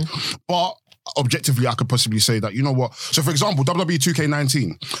the Pain. But objectively, I could possibly say that, you know what? So, for example, WWE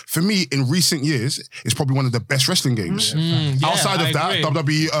 2K19, for me, in recent years, it's probably one of the best wrestling games. Outside of that,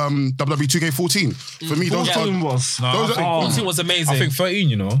 WWE 2K14. For me, those 14 was. 14 was amazing. I think 13,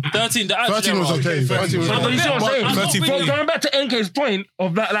 you know. 13 was okay. 13 was But you see what I'm saying? 13. Going back to NK's point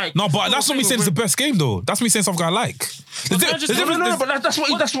of that, like. No, but that's not me saying it's the best game, though. That's me saying something I like. No, but that's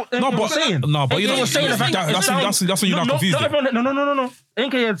what No, but saying. No, but you know, saying the fact that's when you're not confused. No.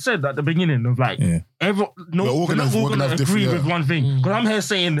 NK had said at the beginning of like, everyone, we're all gonna agree with one thing. Because I'm here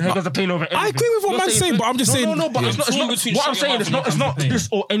saying, here goes the pain over everything. I agree with what man's saying, but I'm just saying. No, but it's not. What I'm saying, it's not this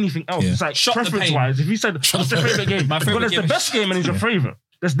or anything else. It's like preference-wise. If you said, what's your favorite game? Well, it's the best game and it's your favorite.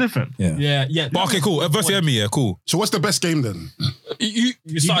 That's different. Yeah. But okay, cool. Versus Emmy, yeah, cool. So what's the best game then? You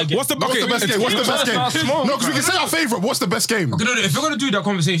started What's the What's the best game? What's the best game? No, because we can say our favourite. What's the best game? Okay, no, if you're gonna do that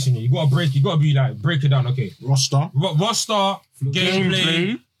conversation, you gotta break it down. Okay, roster,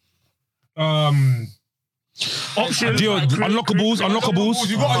 gameplay, options, unlockables.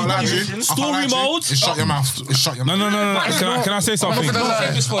 You got story mode. It's shut your mouth. It's shut your mouth. No. Can I say something? I'm not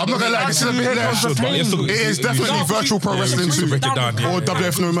gonna lie. This is a bit there. It is definitely virtual pro wrestling too. Break it down. Or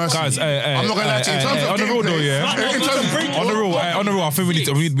WF No Mercy. Guys, I'm not gonna lie to you. In terms of on the road though, gameplay, on the road, I think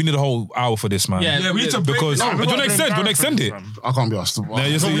we need a whole hour for this, man. Yeah, we need to Because do you want to extend it? I can't be asked.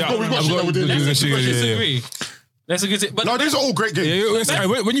 Disagree. Let's agree. But No, these are all great games.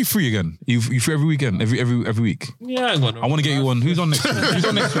 When you free again? You free every weekend, every week. Yeah, I want to get you on. Who's on next week? Who's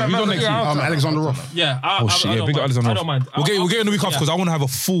on next week? Alexander Roth. Yeah. Oh shit! Yeah, big up Alexander. I don't mind. We'll get in the week off because I want to have a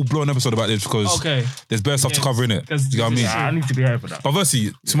full blown episode about this because there's better stuff to cover in it. Do you know what I mean? I need to be here for that. But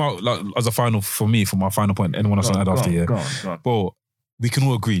firstly, as a final for me, for my final point, anyone else want to add after here? Go on. But we can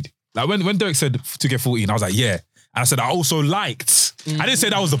all agree. Like when Derek said 2K14, I was like, yeah. And I said I also liked. I didn't say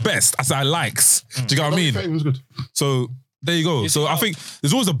that was the best. I said I likes. Do you get what I mean? It was good. So there you go. So I think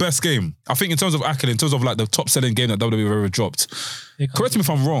there's always the best game. I think in terms of accolade, in terms of like the top selling game that WWE ever dropped. Correct me if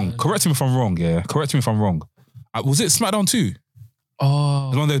I'm wrong. Yeah. Correct me if I'm wrong. Was it SmackDown 2? Oh.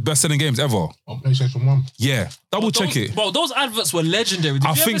 It's one of the best selling games ever. On PlayStation 1. Yeah. Double check it. Bro, those adverts were legendary.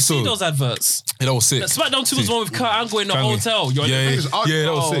 Did you ever see those adverts? Yeah, that was sick. SmackDown 2 was one with Kurt Angle in the hotel. Yeah,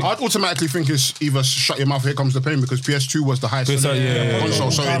 that was sick. I'd automatically think it's either Shut Your Mouth, Here Comes the Pain, because PS2 was the highest selling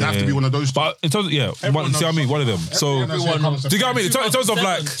console, so it'd have to be one of those. But in terms of, see what I mean? One of them. So, do you get what I mean? In terms of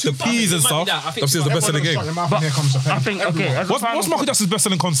like the P's and stuff, obviously it's the best selling game. I think, okay. What's Michael Jackson's best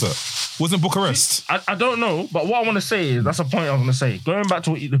selling concert? Wasn't Bucharest? I don't know, but what I want to say is, that's a point I want to say. Going back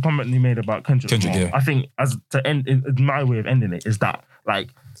to the comment you made about Kendrick Lamar, I think as to end, my way of ending it is that, like,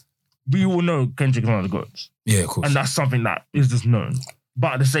 we all know Kendrick is one of the goats. Yeah, of course. And that's something that is just known.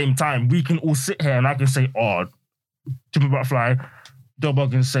 But at the same time, we can all sit here and I can say, oh, Jimmy Butterfly, Joe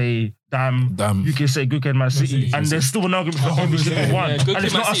Boggan say, damn. You can say Good Kid, Man City, and there's still an argument for every single one. And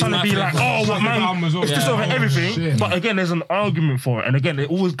it's not us trying to be like, oh, what man, it's just over everything. But again, there's an argument for it. And again,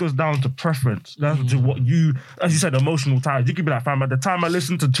 it always goes down to preference, down to what you, as you said, emotional ties. You could be like, fam, at the time I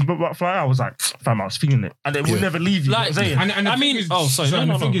listened to Jimmy Butterfly, I was like, fam, I was feeling it. And it will never leave you. Like, and I mean,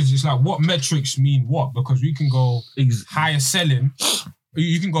 the thing is, it's like, what metrics mean what? Because we can go higher selling.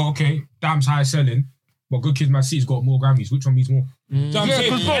 You can go, okay, Damn's higher selling, but Good Kid, Man City's got more Grammys. Which one means more?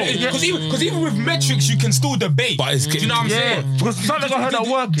 Because even with metrics, you can still debate. But it's, do you know what I'm saying? Because something I heard that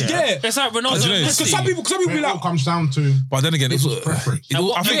work. Yeah, It's like Ronaldo. because some people be It all like, comes down to. but then again, it's preference.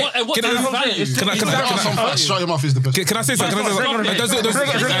 I think. Shut your mouth is the best. Can I say something?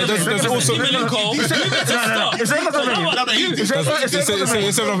 There's also. The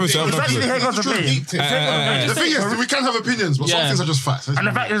thing is, we can have opinions, but some things are just facts. And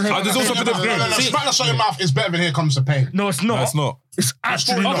the fact is, There's also Shut your mouth is better than Here Comes the Pain. no, it's not. It's not. It's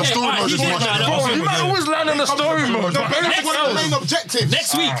actually not. Story mode is much better. Bro, you might always land on the story mode. The pain is one of the main objectives.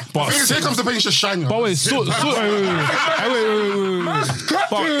 Next week. The thing is, Here Comes the Pain is just shiny. But wait,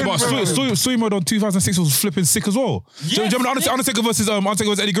 but Story Mode on 2006 was flipping sick as well. Do you remember the Undertaker versus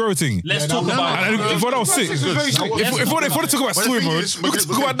Eddie Guerrero thing? Let's talk about it. And that was sick. If we want to talk about Story Mode, we can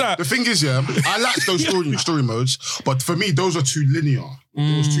talk about that. The thing is, yeah, I like those story modes, but for me, those are too linear.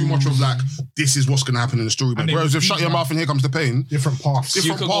 There was too much of like, this is what's going to happen in the story mode. Whereas if Shut Your Mouth and Here Comes the Pain, Different paths.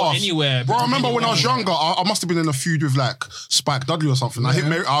 You could go anywhere. Bro, I remember when I was younger, I must have been in a feud with like Spike Dudley or something. I hit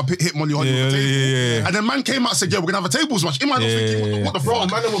Molly Holly on the table. And then man came out and said, yeah, we're going to have a tables match. In my head, thinking, what the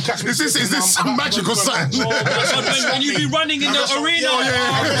fuck? Man, will catch me. Is this some magic or something? When you be running in the arena.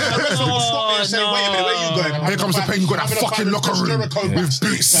 Stop there and say, wait a minute, where you going? Here Comes the Pain, you got that fucking locker room with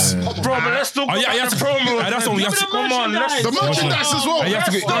boots. Bro, but let's talk about the promo. That's all. Come on, let's The merchandise as well. You have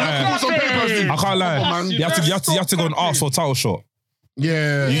to get. I can't lie. You have to go and ask for a title shot.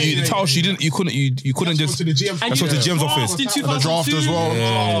 Yeah. The title shot, you couldn't just. To the GM. That's what the GM's office. The draft as well.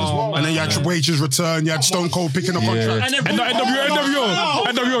 Yeah. And then you had Wages return, you had Stone Cold picking a contract. And then NWO.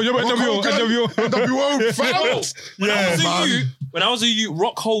 When I was a youth,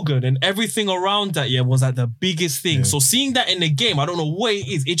 Rock Hogan and everything around that was like the biggest thing. So seeing that in the game, I don't know what it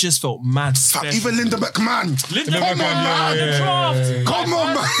is. It just felt mad special. Even Linda McMahon. Come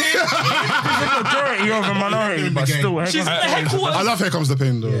on, man. majority of a minority, but still. She's the headquarters. I love Here Comes the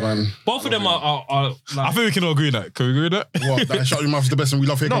Pain, though, man. Both of them are like, I think we can all agree on that. Can we agree on that? What? That Shut Your Mouth is the best and we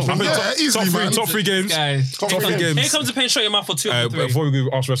love Here Comes the Pain. Yeah, easily, man. Top three games. guys. Top three games. Here Comes the Pain. Shut your mouth for 2 or 3. Before we go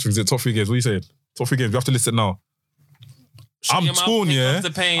ask wrestling, is it top 3 games? What are you saying? Top 3 games. We have to list it now. I'm torn, yeah.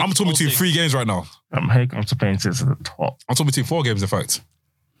 I'm torn between 3 games right now. Here Comes the Pain sits at the top. I'm talking between 4 games, in fact.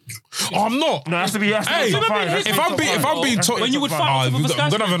 Oh, I'm not. No, it has to be. Hey, if I'm being told, when you would fight I'm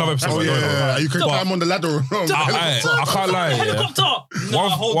gonna have another episode. Oh, yeah. You can climb on the ladder. I can't lie. Helicopter.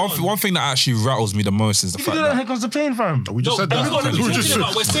 One thing that actually rattles me the most is the fact that Here Comes the Pain, fam. We just said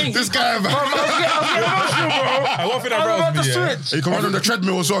that. We're saying This guy, man. one thing that rattles me, yeah. You can run on the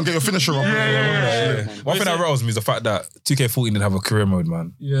treadmill as well and get your finisher up. One thing that rattles me is the fact that 2K14 didn't have a career mode,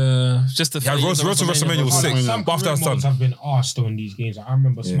 man. Yeah, just the Yeah, Road to WrestleMania was sick. Some But after career that's modes done, have been arsed on these games. I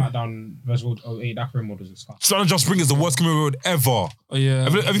remember SmackDown vs. World 08, that career mode was disgusting. Stunner Just Spring is the worst career mode ever. Oh, yeah.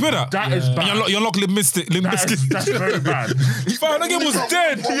 Have you heard that? That is bad. You unlock Limp Bizkit. That's very bad. Fam, that game was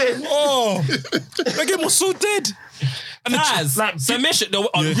dead. Oh, that game was so dead. And Taz, like submission. Yeah.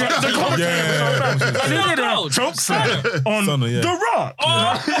 On The Rock.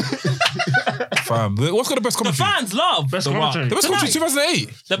 Fam, what's got the best The commentary? fans love Best The Rock. commentary. The best commentary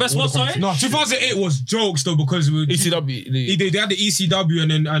 2008. The best what? Sorry. No, 2008 was jokes though because ECW. they had the ECW and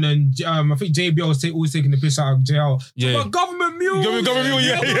then I think JBL was always taking the piss out of JL. Yeah. But government mule. Government mule,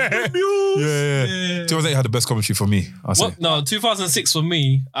 yeah. 2008 had the best commentary for me, I'll say. What? No, 2006 for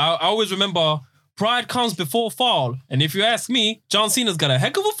me. I always remember. Pride comes before fall, and if you ask me, John Cena's got a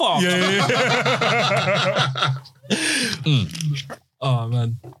heck of a fall. Oh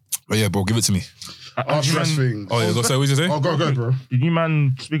man. But yeah, bro, give it to me. Ask wrestling. Oh yeah, go say what you say. Oh, go, bro. Did you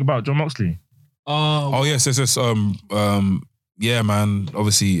man speak about John Moxley? Oh yes. Yeah, man.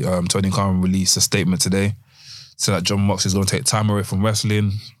 Obviously, Tony Khan released a statement today, so that John Moxley is going to take time away from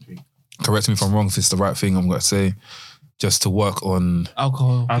wrestling. Correct me if I'm wrong. If it's the right thing, I'm going to say, just to work on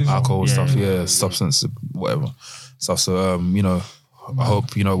alcohol stuff. Yeah, substance, whatever stuff. So I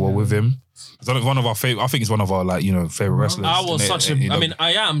hope we're with him. It's one of our favorite. I think it's one of our favorite wrestlers. I was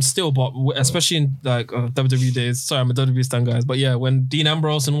I am still, but especially in WWE days. Sorry, I'm a WWE stan, guys. But yeah, when Dean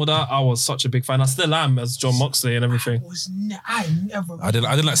Ambrose and all that, I was such a big fan. I still am, as John Moxley and everything. I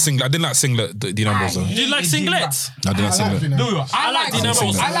didn't like singlet. Dean Ambrose. Did you like singlet? I didn't like singlet. No, I like Dean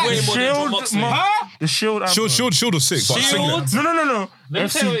Ambrose way more than John Moxley. The Shield. Shield was sick. But singlet. No. Let me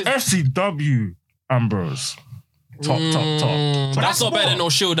tell you- FCW Ambrose. Top. That's not better than no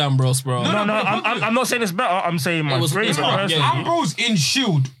Shield Ambrose, bro. No, I'm not saying it's better. I'm saying my favorite person. Ambrose in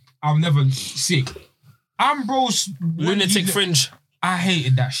Shield, I'll never sick. Ambrose Lunatic Fringe. I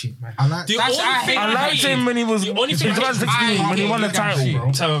hated that shit, man. I like I liked him when he was in 2016 when he won the title,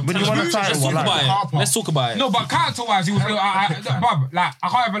 bro. When he won the title, Let's talk about it. No, but character-wise, he was. I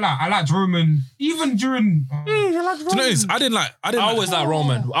can't even lie. I liked Roman even during. Do you know what it is? I always like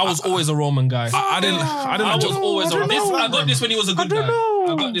Roman. I was always a Roman guy. I was always a Roman. I got this when he was a good guy.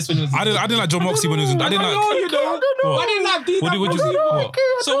 I got this when he was. I didn't like John Moxley when he was. I didn't like. I didn't like Dean. What did you? What?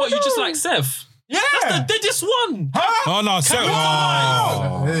 So what? You just like Seth? Yeah. That's the deadest one. Oh no, Seth.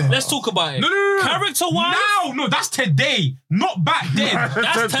 Let's talk about it. No. Character-wise? No, that's today, not back then.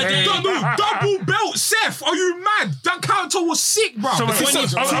 That's today. No, double belt, Seth. Are you mad? That character was sick, bro. Are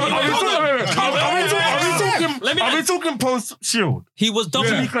we talking post Shield? He was double.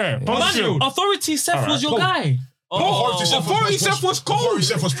 To be clear, post Shield. Authority Seth was your guy. Authority Seth was cold. Authority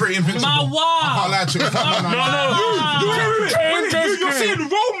Seth was pretty invincible. My wow. I can't lie to you. You're saying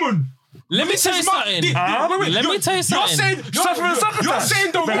Roman. Let me tell you something. Let me tell you something. You're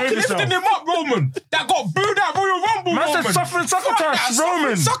saying the Rock lifting him up, Roman. That got booed at Royal Rumble, Man Roman. said suffering succotash,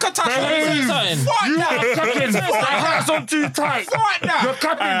 Roman. Succotash. You are capping. The hats on too tight. Fuck that. You're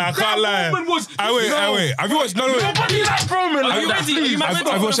capping. I can't lie. Roman was. Wait. Have you watched? No. Nobody like Roman. Are you ready? Are you ready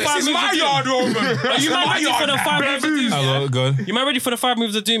for the 5 This is moves my of yard, doom? Roman. Are you ready for the 5 moves of doom? Go. You ready for the 5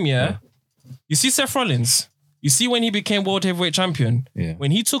 moves of doom? Yeah. You see Seth Rollins. You see when he became World Heavyweight Champion,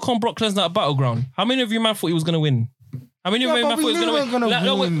 when he took on Brock Lesnar at Battleground, how many of you man thought he was going to win? How many of you man thought he was going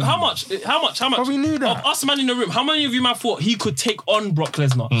to win? How much? But we knew that. Of us man in the room, how many of you man thought he could take on Brock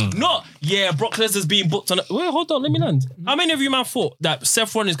Lesnar? Not, Brock Lesnar's being booked on... Wait, hold on, let me land. How many of you man thought that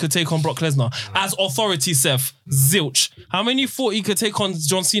Seth Rollins could take on Brock Lesnar as Authority Seth? Zilch. How many thought he could take on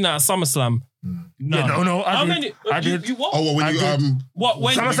John Cena at SummerSlam? No. I did. You what? Oh, well, when you What?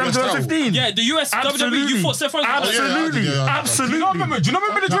 When SummerSlam 2015. Yeah, the US WWE. You thought Seth Rollins? Absolutely. Yeah. Do you Absolutely. not remember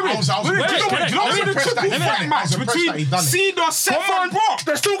the triple threat match between Cena, Seth, and Brock?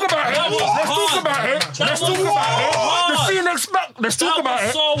 Let's talk about it. Let's talk about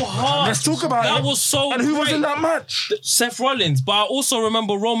it. So hard. Let's talk about it. That was so. And who was great. in that match? Seth Rollins. But I also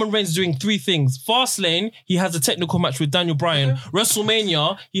remember Roman Reigns doing 3 things. Fastlane, he has a technical match with Daniel Bryan.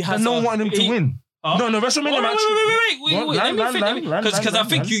 WrestleMania, he has. And no one wanted him to win. No, WrestleMania match. Wait. Let me finish. Because I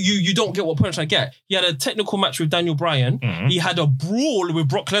think you don't get what point I get. He had a technical match with Daniel Bryan. He had a brawl with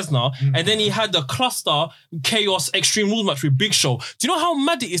Brock Lesnar. And then he had the cluster chaos Extreme Rules match with Big Show. Do you know how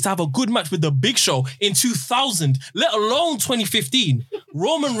mad it is to have a good match with the Big Show in 2000, let alone 2015?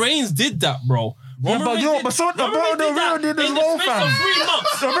 Roman Reigns did that, bro. But the real did this role, fam.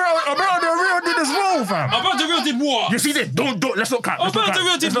 About the real did this role, fam. About the real did what? You see this? Don't. Let's not cut. About the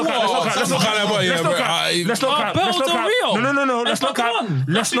real did what? Let's not cut. No.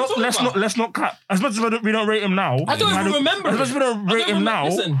 Let's not cut. As much as we don't rate him now. I don't even remember. As much as we don't rate him now.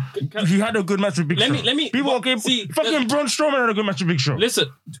 Listen, he had a good match with Big Show. Let me. People okay. Fucking Braun Strowman had a good match with Big Show. Listen,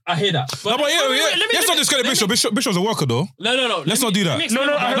 I hear that. No, but let's not discredit Bishop. Bishop's a worker, though. No. Let's not do that.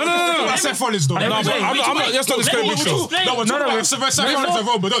 No. Seth Rollins, though. No, but I'm not. Let's not discredit Bishop.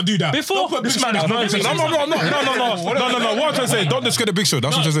 But don't do that. Before This man is not. No. What I'm trying to say, don't discredit Big Show.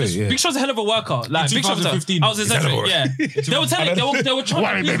 That's what I'm trying to say. Big Show's a hell of a worker. Like Big Show's 2015. I was exaggerating. Yeah, they were telling. They were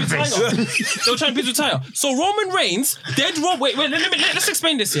trying to retire. They were trying to retire. So Roman Reigns, dead Roman. Wait. Let's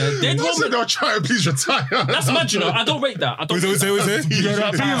explain this here. Dead Roman. They're trying to please retire. That's mad, you know. I don't rate that. I don't. What say?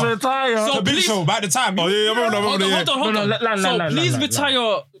 Please retire. So Big Show, by the time. Oh yeah, Hold on. No, So please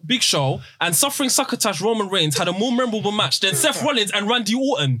retire Big Show and suffering succotash Roman Reigns had a more memorable match than Seth Rollins and Randy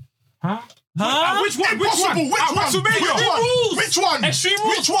Orton. Which one? Which one? Extreme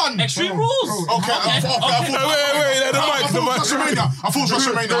Rules. Which one? Extreme Rules. Okay. Wait, the mic. I thought WrestleMania.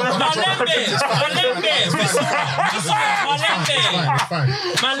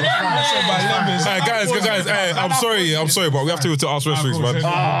 Hey guys, hey, I'm sorry, but we have to ask referees, man.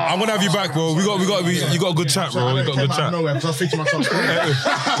 I'm gonna have you back, bro. You got a good chat, bro. We got a good chat. Nowhere because I think to myself.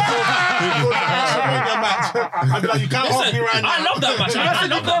 I'd be like, you can't hold me right now. I love that match. I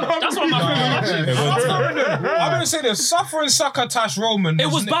love that. That's one of my favorite matches. I'm gonna say this: suffering succotash Roman. It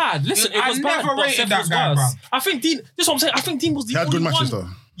was bad. Listen, it was I bad. never but rated Seth that was guy, worse. bro. I think Dean. This is what I'm saying. I think Dean was the He had only good matches one. though.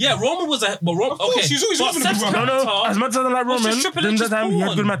 Yeah, Roman was a. But Roman. Okay, he's always but having a good Seth's run. No, as much as I like was Roman, just Triple during H's that time he had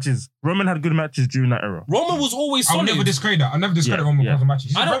pawn. good matches. Roman had good matches during that era. Roman was always I'll solid. never discredit that. I never discredit Yeah, Roman yeah. because of matches.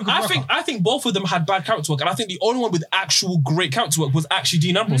 He's a I very don't. good worker. I think both of them had bad character work, and I think the only one with actual great character work was actually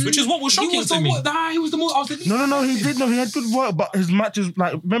Dean Ambrose, which is what was shocking to me. He was the most. I was the No, he did. No, he had good work, but his matches,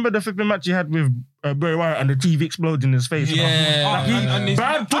 like, remember the flipping match he had with Bray Wyatt and the TV exploded in his face? Yeah. and his-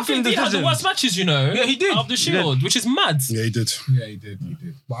 Bad I fucking think Dean had the decisions. worst matches, you know. Yeah, he did. Of the Shield, which is mad. Yeah, he did. Yeah, he did.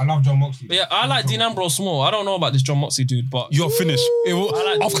 But I love John Moxley. But yeah, I like Dean Ambrose more. I don't know about this John Moxley dude, but You're finished.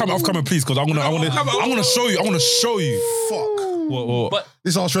 like Off camera, please, because I'm gonna show you. Fuck. What? But-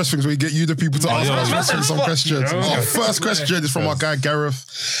 This Ask Wrestlings where we get you the people to ask yeah. us wrestling some questions. Our first question is from our guy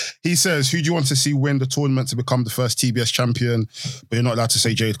Gareth. He says, who do you want to see win the tournament to become the first TBS champion? But you're not allowed to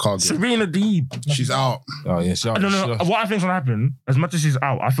say Jade Cargill. Serena Deeb. She's out. Oh yeah, I don't know what I think's gonna happen. As much as she's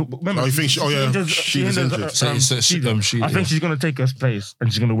out, I feel. Remember, Oh, you think she- oh, yeah, she was injured. I think she's gonna take her place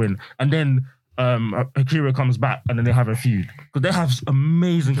and she's gonna win. And then Akira comes back and then they have a feud because they have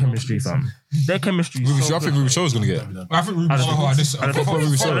amazing chemistry, fam. Their chemistry. I think Ruby Show's gonna get it. I think Ruby I don't Soho at this. I don't think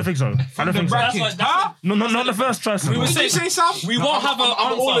so. I don't think so. that's why- that's No, not the first person. We were saying we won't have a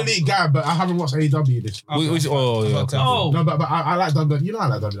I'm all elite guy, but I haven't watched AEW this. Oh yeah. Okay. Oh, No, but I like WWE. You know I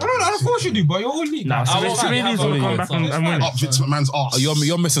like WWE. No, of course you do, but you're all elite. Nah, I won't Serena's have gonna a- come back and It's win. Up Vince McMahon's arse.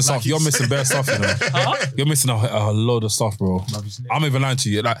 You're missing stuff. You're missing bare stuff. You know. You're missing a load of stuff, bro. I'm even lying to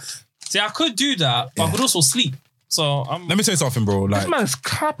you. Like, see, I could do that, but I could also sleep. So I'm. let me tell you something, bro. Like, This man's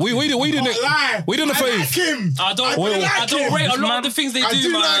cap. we didn't. We didn't the faith. him. I don't him. rate a lot Man, of the things they I do,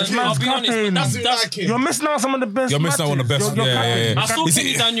 do man. like him. I'll be honest. Man's But I do that's like him. You're missing out some of the best. You're missing out on the matches. best. You're Yeah, capping. yeah. I saw You see-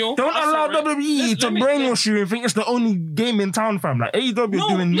 Kenny Daniel. Don't I allow saw it. WWE Let to me- brainwash you and think it's the only game in town, fam. Like AEW is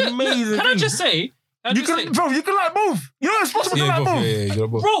doing amazing. Can I things. just say? You can, bro. You can like both. You know it's possible to Yeah, like both. both. Yeah, you're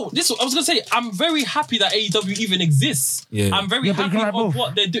both. Bro, this I was gonna say. I'm very happy that AEW even exists. Yeah. I'm very Yeah, but you happy can like of both.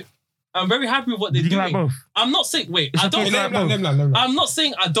 what they do. I'm very happy with what they're You can doing. like both. I'm not saying. Wait, It's I okay don't. to like both. Let me. I'm not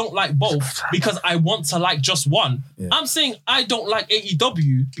saying I don't like both because I want to like just one. Yeah. I'm saying I don't like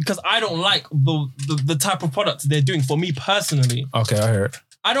AEW because I don't like the type of product they're doing for me personally. Okay, I hear it.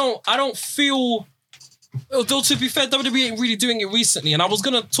 I don't feel. Though to be fair, WWE ain't really doing it recently, and I was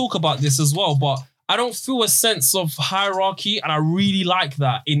gonna talk about this as well, but I don't feel a sense of hierarchy, and I really like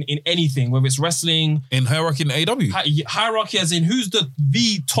that in anything, whether it's wrestling, In hierarchy in AEW, hierarchy as in who's the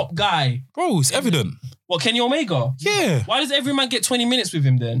top guy. bro, it's evident. What, Kenny Omega? Yeah. Why does every man get 20 minutes with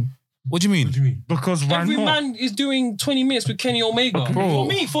him then? What do you mean? Because why Every not? man is doing 20 minutes with Kenny Omega. Bro.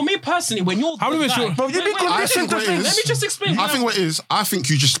 For me personally, when you're How many the minutes guy- you- Bro, you be Wait, conditioned to what it think. is- Let me just explain. I think what it is, I think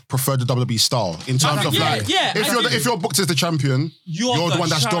you just prefer the WWE style in terms of yeah, like, yeah, I do. if you're booked as the champion, You're you're the the one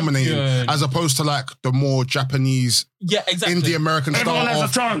that's dominating, champion. as opposed to like the more Japanese, Yeah, exactly. Indie American Everyone style. has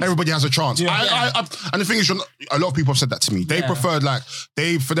a chance. Everybody has a chance. I, and the thing is, a lot of people have said that to me. They Yeah. preferred like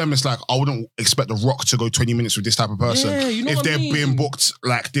for them, it's like I wouldn't expect The Rock to go 20 minutes with this type of person Yeah, you know if what I they're mean? being booked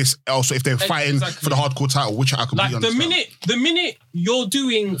like this. Also, if they're fighting Exactly. for the hardcore title, which I completely Like understand. the minute you're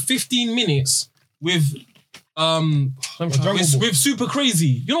doing 15 minutes with with Super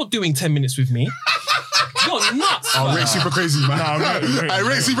Crazy, you're not doing 10 minutes with me. You're nuts. Oh, man. Ray super crazy, man. Hey,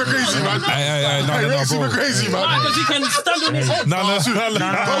 Ray super crazy, man. Hey, Ray super crazy, man. Why? Because he can stand on his head. No,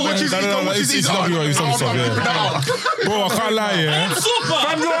 bro, I can't lie, yeah. I'm super.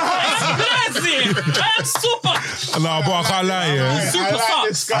 I'm crazy. I'm super. No, bro, I can't lie, yeah. Super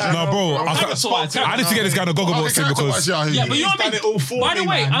sucks. No, bro, I need to get this guy in a goggle box thing because Yeah, but you know what I Done it all mean? for By the me,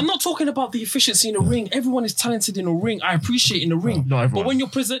 way, man. I'm not talking about the efficiency in the ring. Everyone is talented in the ring. I appreciate in the ring. Not everyone. But when you're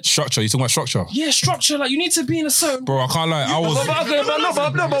present, structure. You talking about structure, structure, like you need to be in a certain. bro? I can't lie. I was.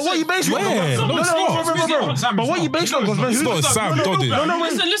 But what you basing it on? Where? No, but what you basing it on? Because It's not Sam Dodd. No,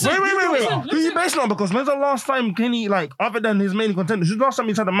 wait. Listen. Who you basing it on? Because when's the last time Kenny, like, other than his main contender, who's the last time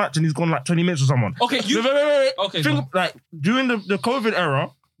he's had a match and he's gone like 20 minutes with someone? Okay, you. Wait. Okay, Think go on. like during the COVID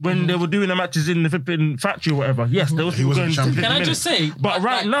era, when they were doing the matches in the flipping factory or whatever, yes, there was people wasn't going champion. 50 Can I minutes. just say? But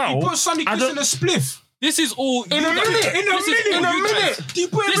right now, Put Sonny I Kiss don't- in a spliff. This is all In a minute. This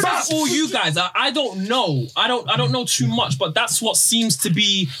is all you guys. I don't know. I don't know too much, but that's what seems to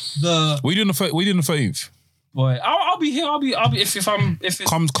be the We doing the 13th. boy. I'll be here. I'll be if it's Come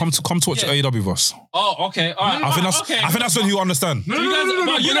to watch Yeah. AEW with us. Oh, okay. All right. I think that's when you understand. You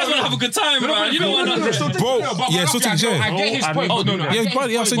guys wanna have a good time, man. You don't want to. Bro, yeah, so I yeah. get his point. Oh, no. Yeah,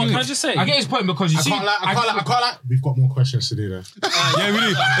 buddy, I said What you. can I just say? I get his point because you I see, can't lie. We've got more questions to do there. Yeah,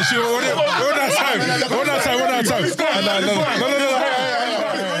 really. We're not time. No.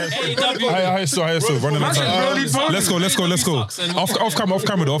 AEW Running out of time. Let's go. Off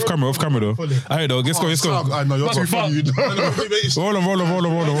camera though. Alright though, let's go. I know you're too funny. Roll on.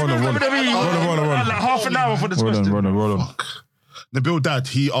 Like half an hour for this question. Roll on. Nabil Dad,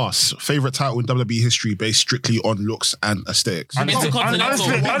 he asks, favorite title in WWE history based strictly on looks and aesthetics. Undisputed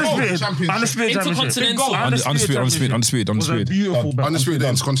Undisputed. was a beautiful belt. Undisputed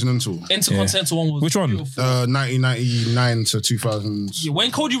Intercontinental. Intercontinental one was Which one? beautiful. 1999 to 2000. Yeah,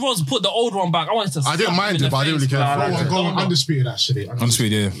 when Cody Rhodes put the old one back, I wanted to. I didn't mind it, but I didn't really care. I'm going undisputed, actually.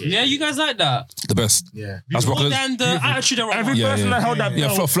 Undisputed, yeah. Yeah, you guys like that? The best. Yeah. That's More Rockers. than the Attitude Era Every one. person that held that Yeah,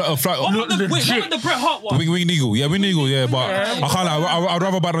 belt. flat. What about the Bret Hart one? Wing Eagle. Yeah, Wing Eagle, yeah, but I can't lie. I'd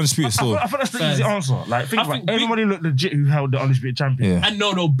rather buy the Undisputed still. I think that's the easy answer. Like, think I about think it. Everybody looked legit who held the Undisputed Champion. Yeah. And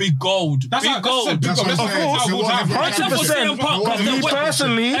no, Big Gold. That's Big like Gold. Big Gold. Of course. Except for CM Punk. 100%. Me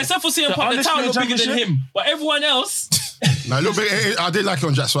personally, Except for CM Punk, the title looked bigger than him. But everyone else, Nah, a little bit. I did like it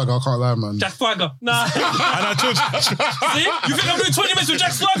on Jack Swagger. I can't lie, man. Jack Swagger. Nah. And I judge. See? You think I'm doing 20 minutes with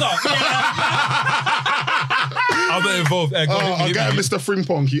Jack Swagger? I'm not involved. Our guy, Mr.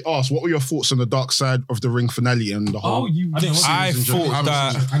 Frimpong, he asked, what were your thoughts on the Dark Side of the Ring finale and the whole... I thought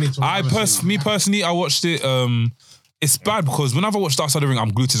that me personally, I watched it. It's bad because whenever I watch Dark Side of the Ring,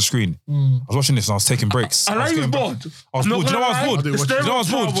 I'm glued to the screen. I was watching this and I was taking breaks. I know you was bored. I was bored. Do you know I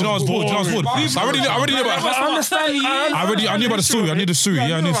was bored? I already knew about it. I knew about the story. I knew the story.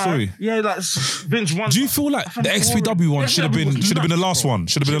 Yeah, I knew the story. Yeah, like Vince won. Do you feel like the XPW one should have been the last one?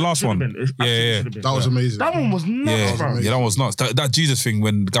 Should have been the last one. Yeah. That was amazing. That one was nuts, bro. Yeah, that was nuts. That Jesus thing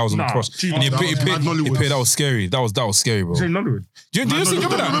when the guy was on the cross and he appeared, that was scary. That was scary, bro. Say Nollywood. Do you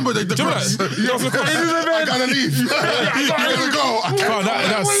remember that? Remember the cross. I gotta leave. I gotta go.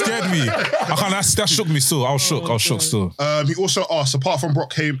 That scared me. That shook me still. I was shook still. He also asked, apart from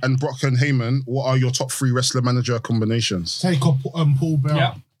Brock and Heyman, what are your top 3 wrestler manager combinations? Take up Paul Bearer.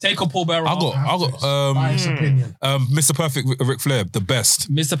 Yeah. Take a Paul Bearer. I got Biased opinion. Mr. Perfect Ric Flair, the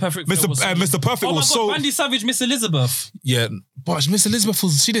best. Mr. Perfect. Mr. Perfect Oh my was God, so Randy Savage, Miss Elizabeth. yeah, but Miss Elizabeth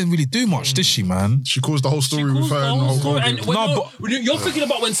she didn't really do much, did she, man? She caused the whole story with her and the whole Goldberg. And when you're thinking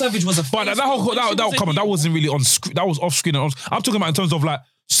about when Savage was a But that wasn't really on screen. That was off screen. I'm talking about in terms of like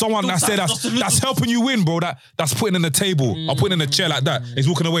someone that's there that's helping you win, bro. That's putting in the table or putting in a chair like that. He's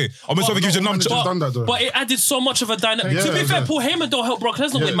walking away. I mean, so gives you a number. done that though. But it added so much of a dynamic. Yeah, to be fair, yeah. Paul Heyman don't help Brock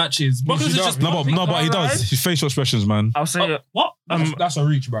Lesnar win matches. Brock Lesnar just No, but he does. His facial expressions, man. I'll say it. What? That's a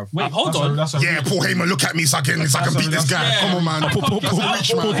reach, bro. Wait, hold on. Yeah, Paul Heyman, look at me so I can beat this guy. Yeah. Come on, man. Paul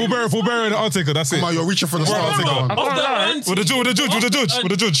Bearer and the Undertaker. That's it. Come on, you're reaching for the stars again. With the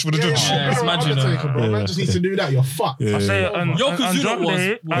judge. Yeah, it's magic. Man just needs to do that. You're fucked. I'll say it. Yokozuna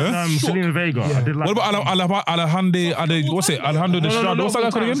was Selena Vega. I did like. What about Alejandro? What's it? Alejandro Estrada. What's that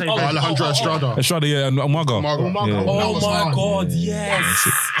guy called again? Alejandro Estrada. Estrada, yeah, and Umaga. Yeah. Oh my God, yes.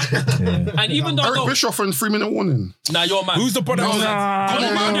 And even though Eric Bischoff and 3-minute warning. nah, you're man. Who's the brother? Come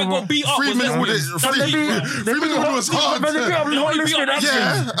on, man. They got beat up. 3-minute warning. 3-minute warning was hard.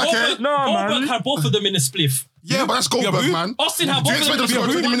 Yeah, okay. Goldberg had both of them in a spliff. Yeah, but that's Goldberg, man. Austin had Do you both of expect them them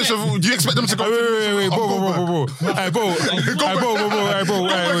to go 20 minutes of? Do you expect them to go? Wait, bro. Hey, bro.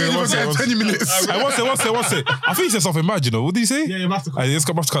 20 minutes. Hey, what's it? I think he said something mad, you know. What did he say? Yeah, you have to Hey, let's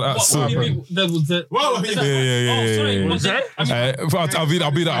cut that out. What do you mean? There was the. Yeah. Oh, sorry. I'll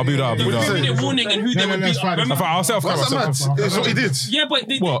be that. 3-minute warning and who they would beat up. Remember? I'll say off camera. That's mad. That's what he did. Yeah, but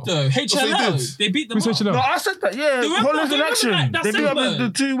they did What? though. HLL. They beat them up. No, I said that. Yeah, Holland's in action. They beat up the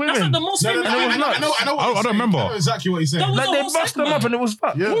 2 That's women. not the most famous. I don't remember. I know exactly what he said. That was Like the they whole bust them segment. up and it was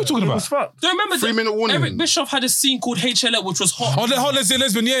fucked. Yeah. What are you talking It about? was fucked. Do you remember 3-minute warning. Eric Bischoff had a scene called HLL, which was hot. Oh, the hot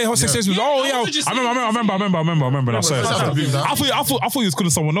lesbian, yeah, hot sex lesbian. Oh, yeah, I remember now. Sorry. I thought he was calling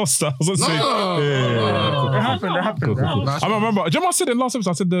someone else. I was saying. It happened. I remember. Do you remember I said it last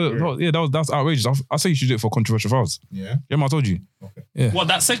episode? I said that's outrageous. I say you should do it for controversial files. Yeah. Yeah, I told you. What,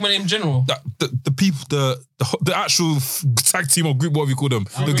 that segment in general? The people, the actual tag team or group, whatever you call them,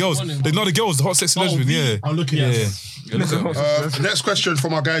 the girls, they know the girls, the hot sexy lesbian, yeah. I'll look at it. Next question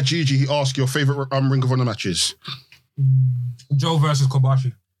from our guy Gigi. He asked your favorite Ring of Honor matches. Joe versus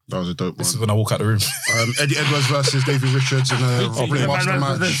Kobashi. That was a dope This is one. when I walk out the room. Eddie Edwards versus Davey Richards in a master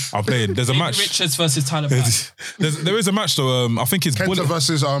match. I'll play it. There's a match. Richards versus Tyler Black. There is a match though. I think it's Kenta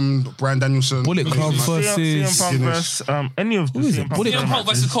versus Brian Danielson. Bullet Club CM versus. Punk versus any of the CM Punk. Bullet CM Punk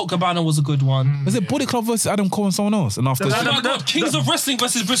versus Colt Cabana was a good one. Was it Bullet Club versus Adam Cole and someone else? And after Oh my God, Kings of Wrestling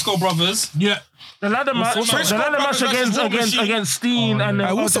versus Briscoe Brothers. Yeah. The ladder match against Steen and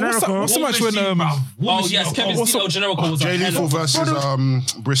What's the match when Oh yes, Kevin Steen El Generico was Jay Lethal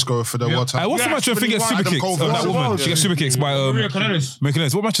versus Briscoe for the world title. what's the match when Finn gets super kicked? That woman, she gets super kicked by Maria Kanellis. Maria.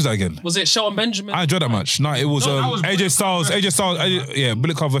 What match is that again? Was it Shelton Benjamin? I enjoyed that match. No, it was that was AJ Styles. Yeah,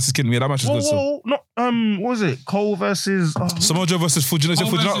 Bullet Club versus Kid. Yeah, that match was good. So. What was it? Cole versus Samoa Joe versus Fujino. Is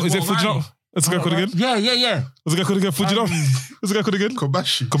it Fujino? What's the guy called again? Yeah. What's the guy called again? Fujino. What's the guy called again?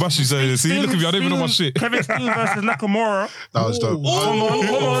 Kobashi. See, look at me. I don't even know my shit. Kevin Steen versus Nakamura. That was dope.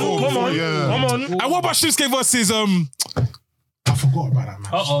 Come on. And what about Shinsuke versus I forgot about that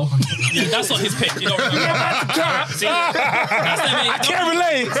match. Yeah, that's not his pick. You don't remember. See, that's them. I can't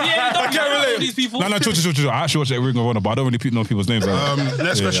relate. I can't relate. These people. No, true. I actually watch Ring of Honor, but I don't really know people's names.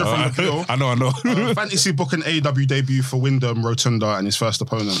 Next question from Appeal. I know. Fantasy booking AEW debut for Wyndham Rotunda and his first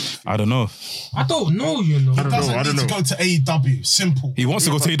opponent. I don't know. I don't know, you know. He doesn't need to go to AEW. Simple. He wants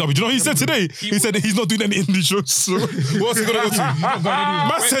to go to AEW. Do you know what he said today? He said that he's not doing any indie shows. So what's he going to go to?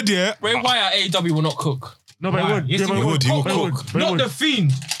 Man said, yeah. Bray Wyatt AEW will not cook. No, but Right. he would. Yes, he would cook. Not the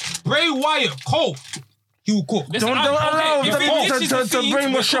Fiend. Bray Wyatt, Colt. He will cook. Don't allow if the it is to the Fiend,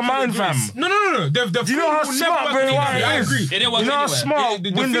 brainwash your mind, fam. No. The Do you know how Fiend will smart never Bray work Wyatt anywhere. I is? agree. It didn't work You know how anywhere. smart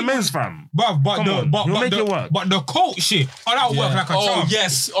The Wyndham Fiend- is, fam. But Come on, you'll make it work. But the Colt shit, that will work like a charm.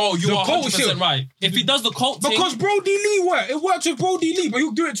 Yes. Oh, you The are Colt 100% shit. right. If he does the Colt thing, Because Brody Lee worked. It worked with Brody Lee, but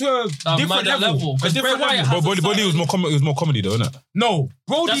he'll do it to a different minor level. A Because Bray different Wyatt level. has Body was more comedy though, isn't it? No,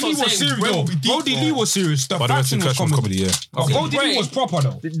 Brody That's Lee what I'm was saying. serious Bray though. will be deep, Brody bro. Lee was serious. The But the rest faction of the was clash was comedy. comedy, yeah. But Okay. Brody Lee was proper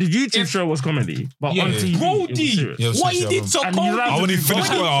though. The YouTube show was comedy, but on TV, it was Brody, serious. Yeah, what he yeah, did to And he's Cody. allowed when he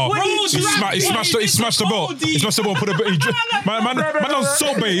finished the he smashed the belt. He smashed the belt. Put a man on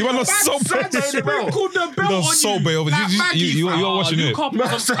so bait. He went on so bait. Sprinkled the belt on So you. bait over. You are watching it.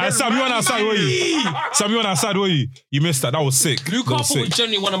 And Sam, you went outside, were you? Sam, you went outside, were you? You missed that. That was sick. Luke That was Harper was sick.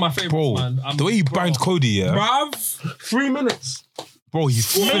 generally one of my favorites, Bro, man. the way he banged Cody, yeah. Bruv. 3 minutes. Bro, he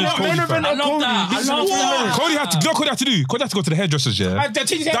finished Cody, fam. I love that. I love that. Cody had to, you know what Cody had to do? Cody had to go to the hairdressers, yeah?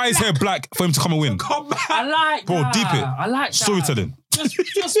 Dye his hair black for him to come and win. I like Bro, that. deep it. I like that. Storytelling.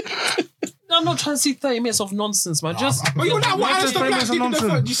 Just, I'm not trying to see 30 minutes of nonsense, man. Just But you know that what Not Alistair just Black famous did in the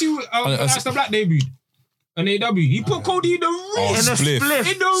nonsense. first? Do you see what Alistair Black debuted? An AW. He put Cody in the ring. In a Spliff.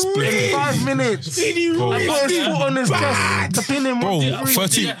 spliff. In the ring. 5 minutes. Bro, I put his foot on his chest to pin him. bro,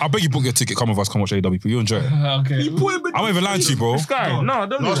 13. I beg you book your ticket. Come with us. Come watch AEW. You enjoy it. okay. He put him in I'm not even lying to you, bro. Guy, no,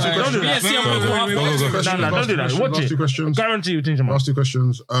 don't do Last two that. Don't do questions. that. Yeah, see, I'm gonna go Go, go, go. No, don't do that. Watch Last it. two questions. Guarantee you change your mind. Last two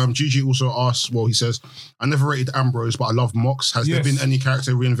questions. Gigi also asks, well, he says, I never rated Ambrose, but I love Mox. Has there Yes. been any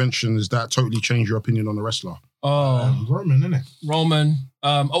character reinventions that totally changed your opinion on the wrestler? Oh, Roman, innit? Roman.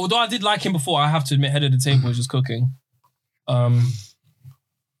 Although I did like him before, I have to admit, head of the table is just cooking. Counter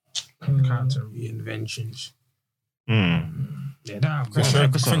reinventions. Yeah,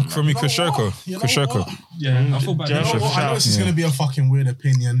 For me, Chris Jericho. You know Chris Jericho. what? Yeah, I feel bad. You know Jericho. what? I know this is Yeah. gonna be a fucking weird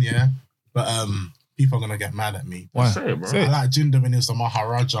opinion, yeah, but people are gonna get mad at me. Why? Say it, bro. Say I it. like Jinder when he was the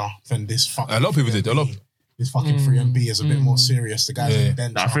Maharaja than this fucking. A lot of people did. A lot. This fucking 3MB is a bit more serious. The guy's Yeah. in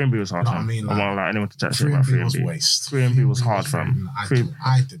bench. Nah, 3MB was hard, Know what fam. I mean? I won't allow anyone to chat shit about 3MB was 3MB. waste. 3MB was hard, fam.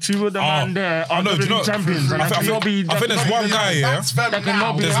 I did. Two of the man there are no, do you know- champions. And I think there's one guy, yeah. That's them That now.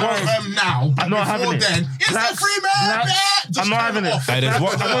 cannot be That's right. them now. But I'm not having before it. then, it's Blacks- the free man. Blacks- Just I'm not turn having it. off. Hey, there's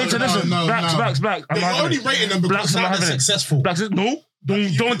one- I want you to listen. Blacks. I'm They're not having only it. rating them because Blacks, I'm now not they're having it. successful. Blacks is no.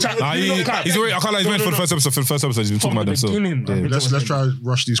 Don't chat. Nah, Don't chat. he's already. I can't lie. He's waiting for the first episode. For the first episode, he's been talking about them. So Let's try to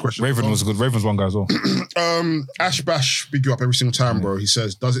rush these questions. Raven was good. Raven's one guy as well. Ash Bash, big you up every single time, bro. He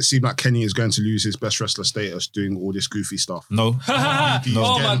says, does it seem like Kenny is going to lose his best wrestler status doing all this goofy stuff? No, He's Oh my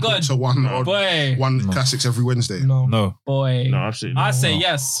getting God. to Boy. one classics every Wednesday. no. Boy. No, absolutely. I not. say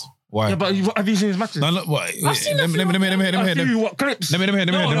yes. Why? Yeah, but have you seen his matches? No, what? I've seen a Let me hear. I'll give you what clips. Let me hear.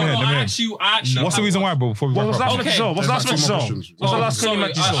 No, I actually. What's the reason why, bro? Before we What wrap was up? last match you saw? What's last match you saw? What's the last Kenny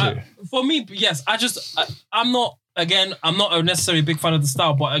match you saw? For me, yes. I'm not. Again, I'm not a necessarily big fan of the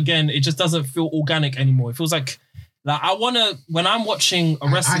style, but again, it just doesn't feel organic anymore. It feels like I want to. When I'm watching a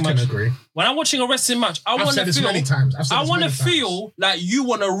wrestling I match, can agree. when I'm watching a wrestling match, I I've want said to this feel. many times. I've said I this want to many times. feel like you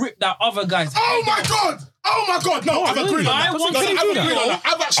want to rip that other guy's. Oh my god! Oh my god! No, I've agreed on that. I want No, to I've do agreed that. on that.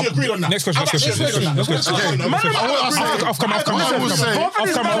 I've actually agreed on that. Next question. I've actually agreed on that. Next question. Okay,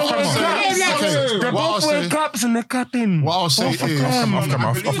 They're both wearing caps and they're capping. What I'll say is, Off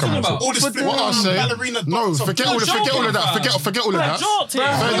camera. All this what I'll say, ballerina no, dots forget all of that. Forget all of that. Forget all of that. No,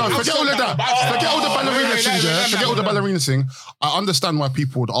 forget all of that. Forget all the ballerina thing, yeah. Forget all the ballerina thing. I understand why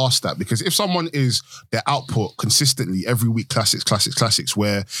people would ask that, because if someone is their output consistently every week, classics,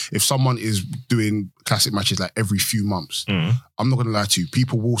 where if someone is doing classic matches like every few months, I'm not gonna lie to you,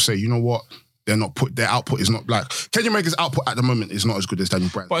 people will say, you know what, their output is not like Kenny Omega's output at the moment is not as good as Daniel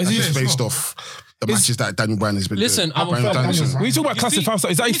Bryan. But is he just based off the matches that Daniel Bryan has been Listen, doing. I'm a Bryan fan. Danielson. When you talk about classic 5-star,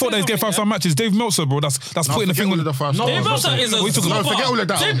 is that he thought they was getting 5-star matches? Dave Meltzer, bro, that's putting the Forget thing all on of the 5 Dave Meltzer is a What are you talking about? No, forget all of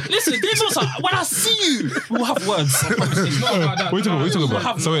that. Listen, Dave Meltzer, when I see you, we'll have words. What are you talking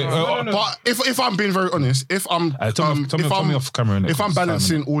about? So wait, But if I'm being very honest, if I'm tell me off camera. innit? if I'm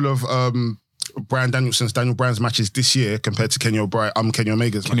balancing all of Bryan Daniel Bryan's matches this year compared to Kenny Omega's Kenny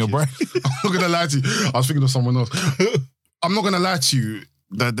matches. O'Brien. I'm not gonna lie to you. I was thinking of someone else. I'm not gonna lie to you.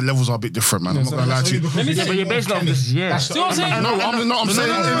 The levels are a bit different, man. I'm not gonna lie to you. Let me Yeah, but you're based on this year. See what I'm saying? No, I'm not. I'm saying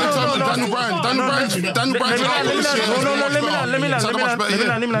in terms of Daniel Bryan. Daniel Bryan's output this year is much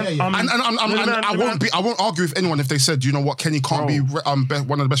better. And I won't argue with anyone if they said, you know what, Kenny can't be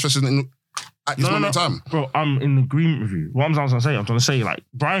one of the best wrestlers at this moment in time. Bro, I'm in agreement with you. What I'm trying to say, like,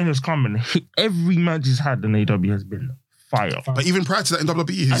 Bryan has come and hit every match he's had in AEW has been fire. But even prior to that in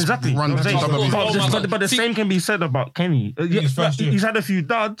WWE, his Exactly. run in WWE. But the same can be said about Kenny. He's had a few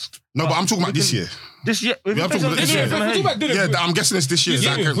duds. No, but I'm talking about this year. This year, I'm talking about this year. Yeah, I'm guessing it's this year.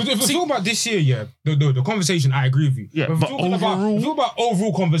 If we're talking about this year, yeah, the conversation, I agree with you. Yeah, but but overall, if you're about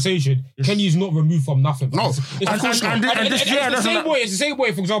overall conversation, Kenny's not removed from nothing. No, It's this year, the same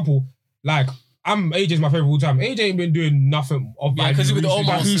way, for example, like, AJ's my favorite all time. AJ ain't been doing nothing of because he with the recently.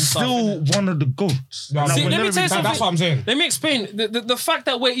 Omar but he's and stuff, still one of the goats. No, See, we'll let me never tell you be- something. That's what I'm saying. Let me explain. The fact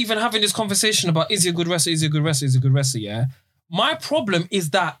that we're even having this conversation about is he a good wrestler, is he a good wrestler, is he a good wrestler, yeah? My problem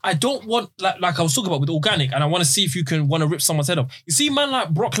is that I don't want, like I was talking about with Organic, and I want to see if you can want to rip someone's head off. You see, man like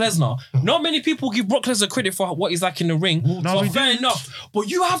Brock Lesnar, not many people give Brock Lesnar credit for what he's like in the ring. No, we fair enough. But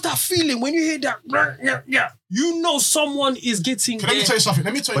you have that feeling when you hear that, you know someone is getting Let me tell you something.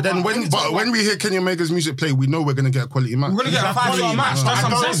 Let me tell you. But then when we hear Kenny Omega's music play, we know we're gonna get a quality match. We're going to get a 5-star match. That's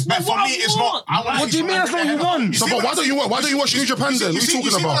what I'm saying. But for me, it's not. What do you mean that's not what you want? So, but why don't you watch New Japan then? What are you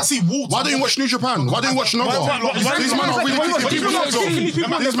talking about? Why don't you watch New Japan? Why don't you watch Nova? These men are really kicking people's heads off. These men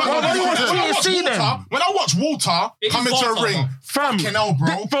are really When I watch Walter come into a ring, Fam, fucking hell,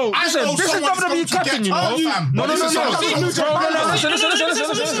 bro. listen, this is WWE Captain, you know. No, This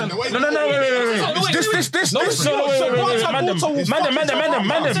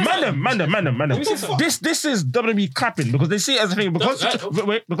is WWE capping because they see it as a thing because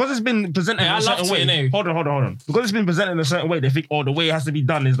it's been presented in a certain way. Hold on. Because it's been presented in a certain way, they think, the way it has to be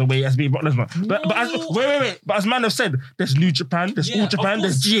done is the way it has to be. But as man have said, there's New Japan, there's All Japan,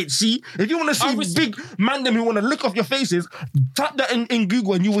 there's GHC. If you want to see big man them who want to lick off your faces, type that in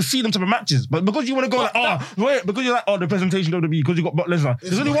Google and you will see them type of matches. But because you want to go because you're like, the presentation of WWE because you got Brock Lesnar.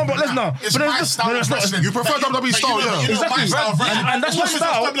 There's only one Brock Lesnar. It's my style of wrestling. You prefer WWE style, yeah. Exactly. And that's what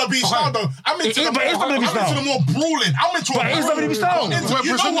style. WWE style though. I'm into the more brawling. I'm into But it's WWE style. But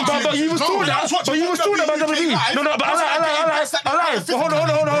you was told that about WWE. No, but I lied. Hold on.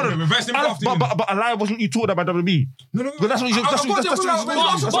 But I lied. Wasn't you taught about WWE? No. But that's what you're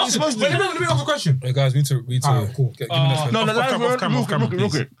supposed to do. Let me ask a question. Hey guys, we need to Cool. Real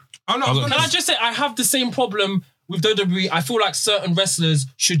quick. Can I just say I have the same problem with WWE. I feel like certain wrestlers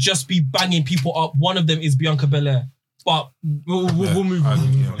should just be banging people up. One of them is Bianca Belair, but we'll move. I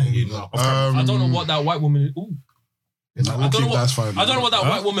don't know what that white woman is. Ooh. I don't know what that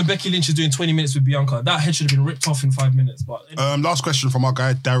white woman Becky Lynch is doing 20 minutes with Bianca. That head should have been ripped off in 5 minutes. But last question from our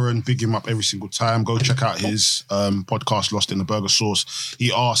guy Darren, big him up every single time. Go check out his podcast Lost in the Burger Sauce.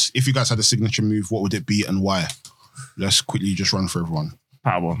 He asked if you guys had a signature move, what would it be and why? Let's quickly just run for everyone.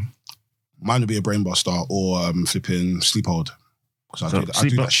 Powerbomb. Mine would be a brainbuster or flipping sleep hold because I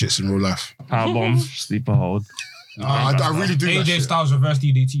do that shit in real life. Powerbomb, sleeper hold. I really do that AJ shit. Styles reverse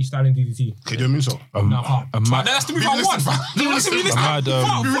DDT, Styling DDT. Okay, do you mean so? That's the move I want. That's the move I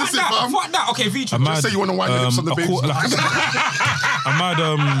want. Fuck that. Okay, feature. Just say you want to wind your lips on the baby. the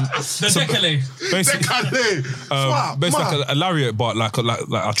Decale. Basically like a lariat, but like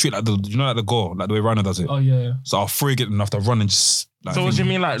I treat like the gore, like the way Rana does it. Oh yeah. So I'll freak it enough to run and just. Like, so what do you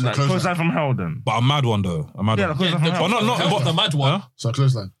mean like clothesline from hell then? But a mad one though. A mad one. But the mad one. So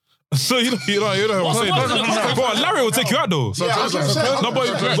clothesline. So you know what I'm saying. Bro, Larry will take you out though. So no, but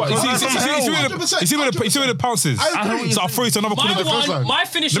you see where the pounces. So I'll throw you to another corner. My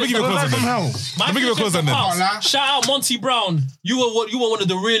finish. Let me give you a close. Let me give you a close then. Shout out Monty Brown. You were one of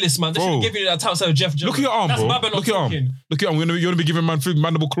the realists, man. They should have given you that title of Jeff Jones. Look at your arm, bro. Look at your arm. Look at your arm. You're gonna be giving man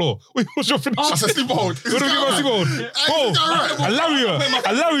mandible claw. What's your finish? That's a sleep hold. You're gonna give a sleep hold. Bro, a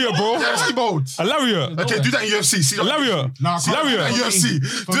lariat, bro. Yeah, sleep hold. A lariat. Okay, do that in UFC. See, lariat. Lariat in UFC.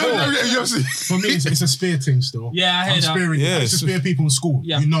 Do it in For me, it's a spear thing still. Yeah, I hear I'm that. spearing. Yeah, I used to spear people in school.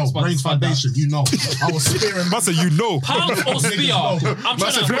 Yeah, you know, it's fun- Brains it's fun, Foundation. You know, I was spearing. Master, you know. Pound or spear? I'm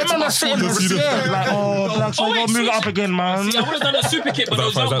trying to. Remember that shit in the scared, like, oh, Black, so Oh, you wait, gotta move it up switch- again, man. See, I would have done a super kick, but it was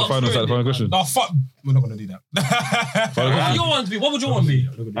Is that young the final question? No, fuck. We're not gonna do that. What would your one be? What would your one be?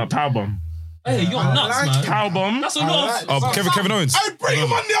 Powerbomb. Hey, you're nuts, man. Powerbomb. That's a lot. Oh, Kevin Owens. Hey, bring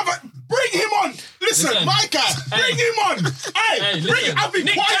him on the other. Bring him on. Listen, my guy. Bring him on. Hey, bring him. I've been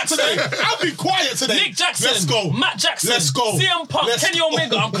Nick quiet Jackson. today. I've been quiet today. Nick Jackson. Let's go. Matt Jackson. Let's go. CM Punk. Let's Kenny go.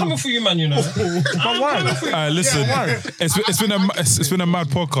 Omega. I'm coming for you, man. You know. I'm coming for you. Listen, it's been a mad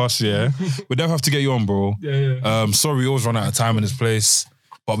podcast, yeah. We don't have to get you on, bro. Sorry, we always run out of time in this place,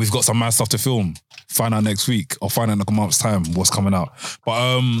 but we've got some mad stuff to film. Find out next week or find out in a month's time what's coming out.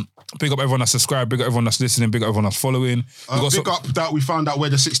 But big up everyone that's subscribed, big up everyone that's listening, big up everyone that's following. Big up that we found out we're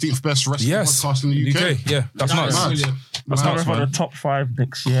the 16th best wrestling podcast in the UK. Yeah, that's nuts. Brilliant. That's Coming nuts, for the man. top 5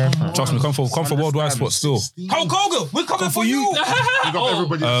 next year. Trust me, come for worldwide sports still. Hulk Hogan, we're coming for you. Big up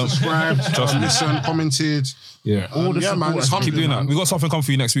everybody that subscribed, listened, commented. Yeah. All the Yeah, man, it's supporters. humbling, Keep doing that. man. We got something coming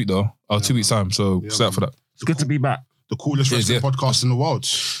for you next week though. 2 weeks time, so stay up for that. It's good to be back. The coolest Cheers, wrestling yeah. podcast in the world.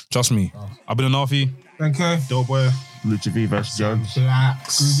 Trust me. I've been an Arfi. Thank you. Doughboy Lucha V versus Jones.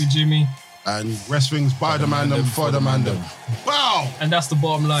 Groovy Jimmy. and wrestling's by the man them, for the man them. Wow! And that's the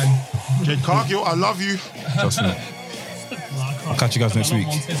bottom line. Jade Cargill, I love you. Trust me. I'll catch you guys next week.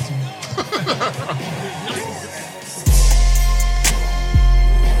 Testimony.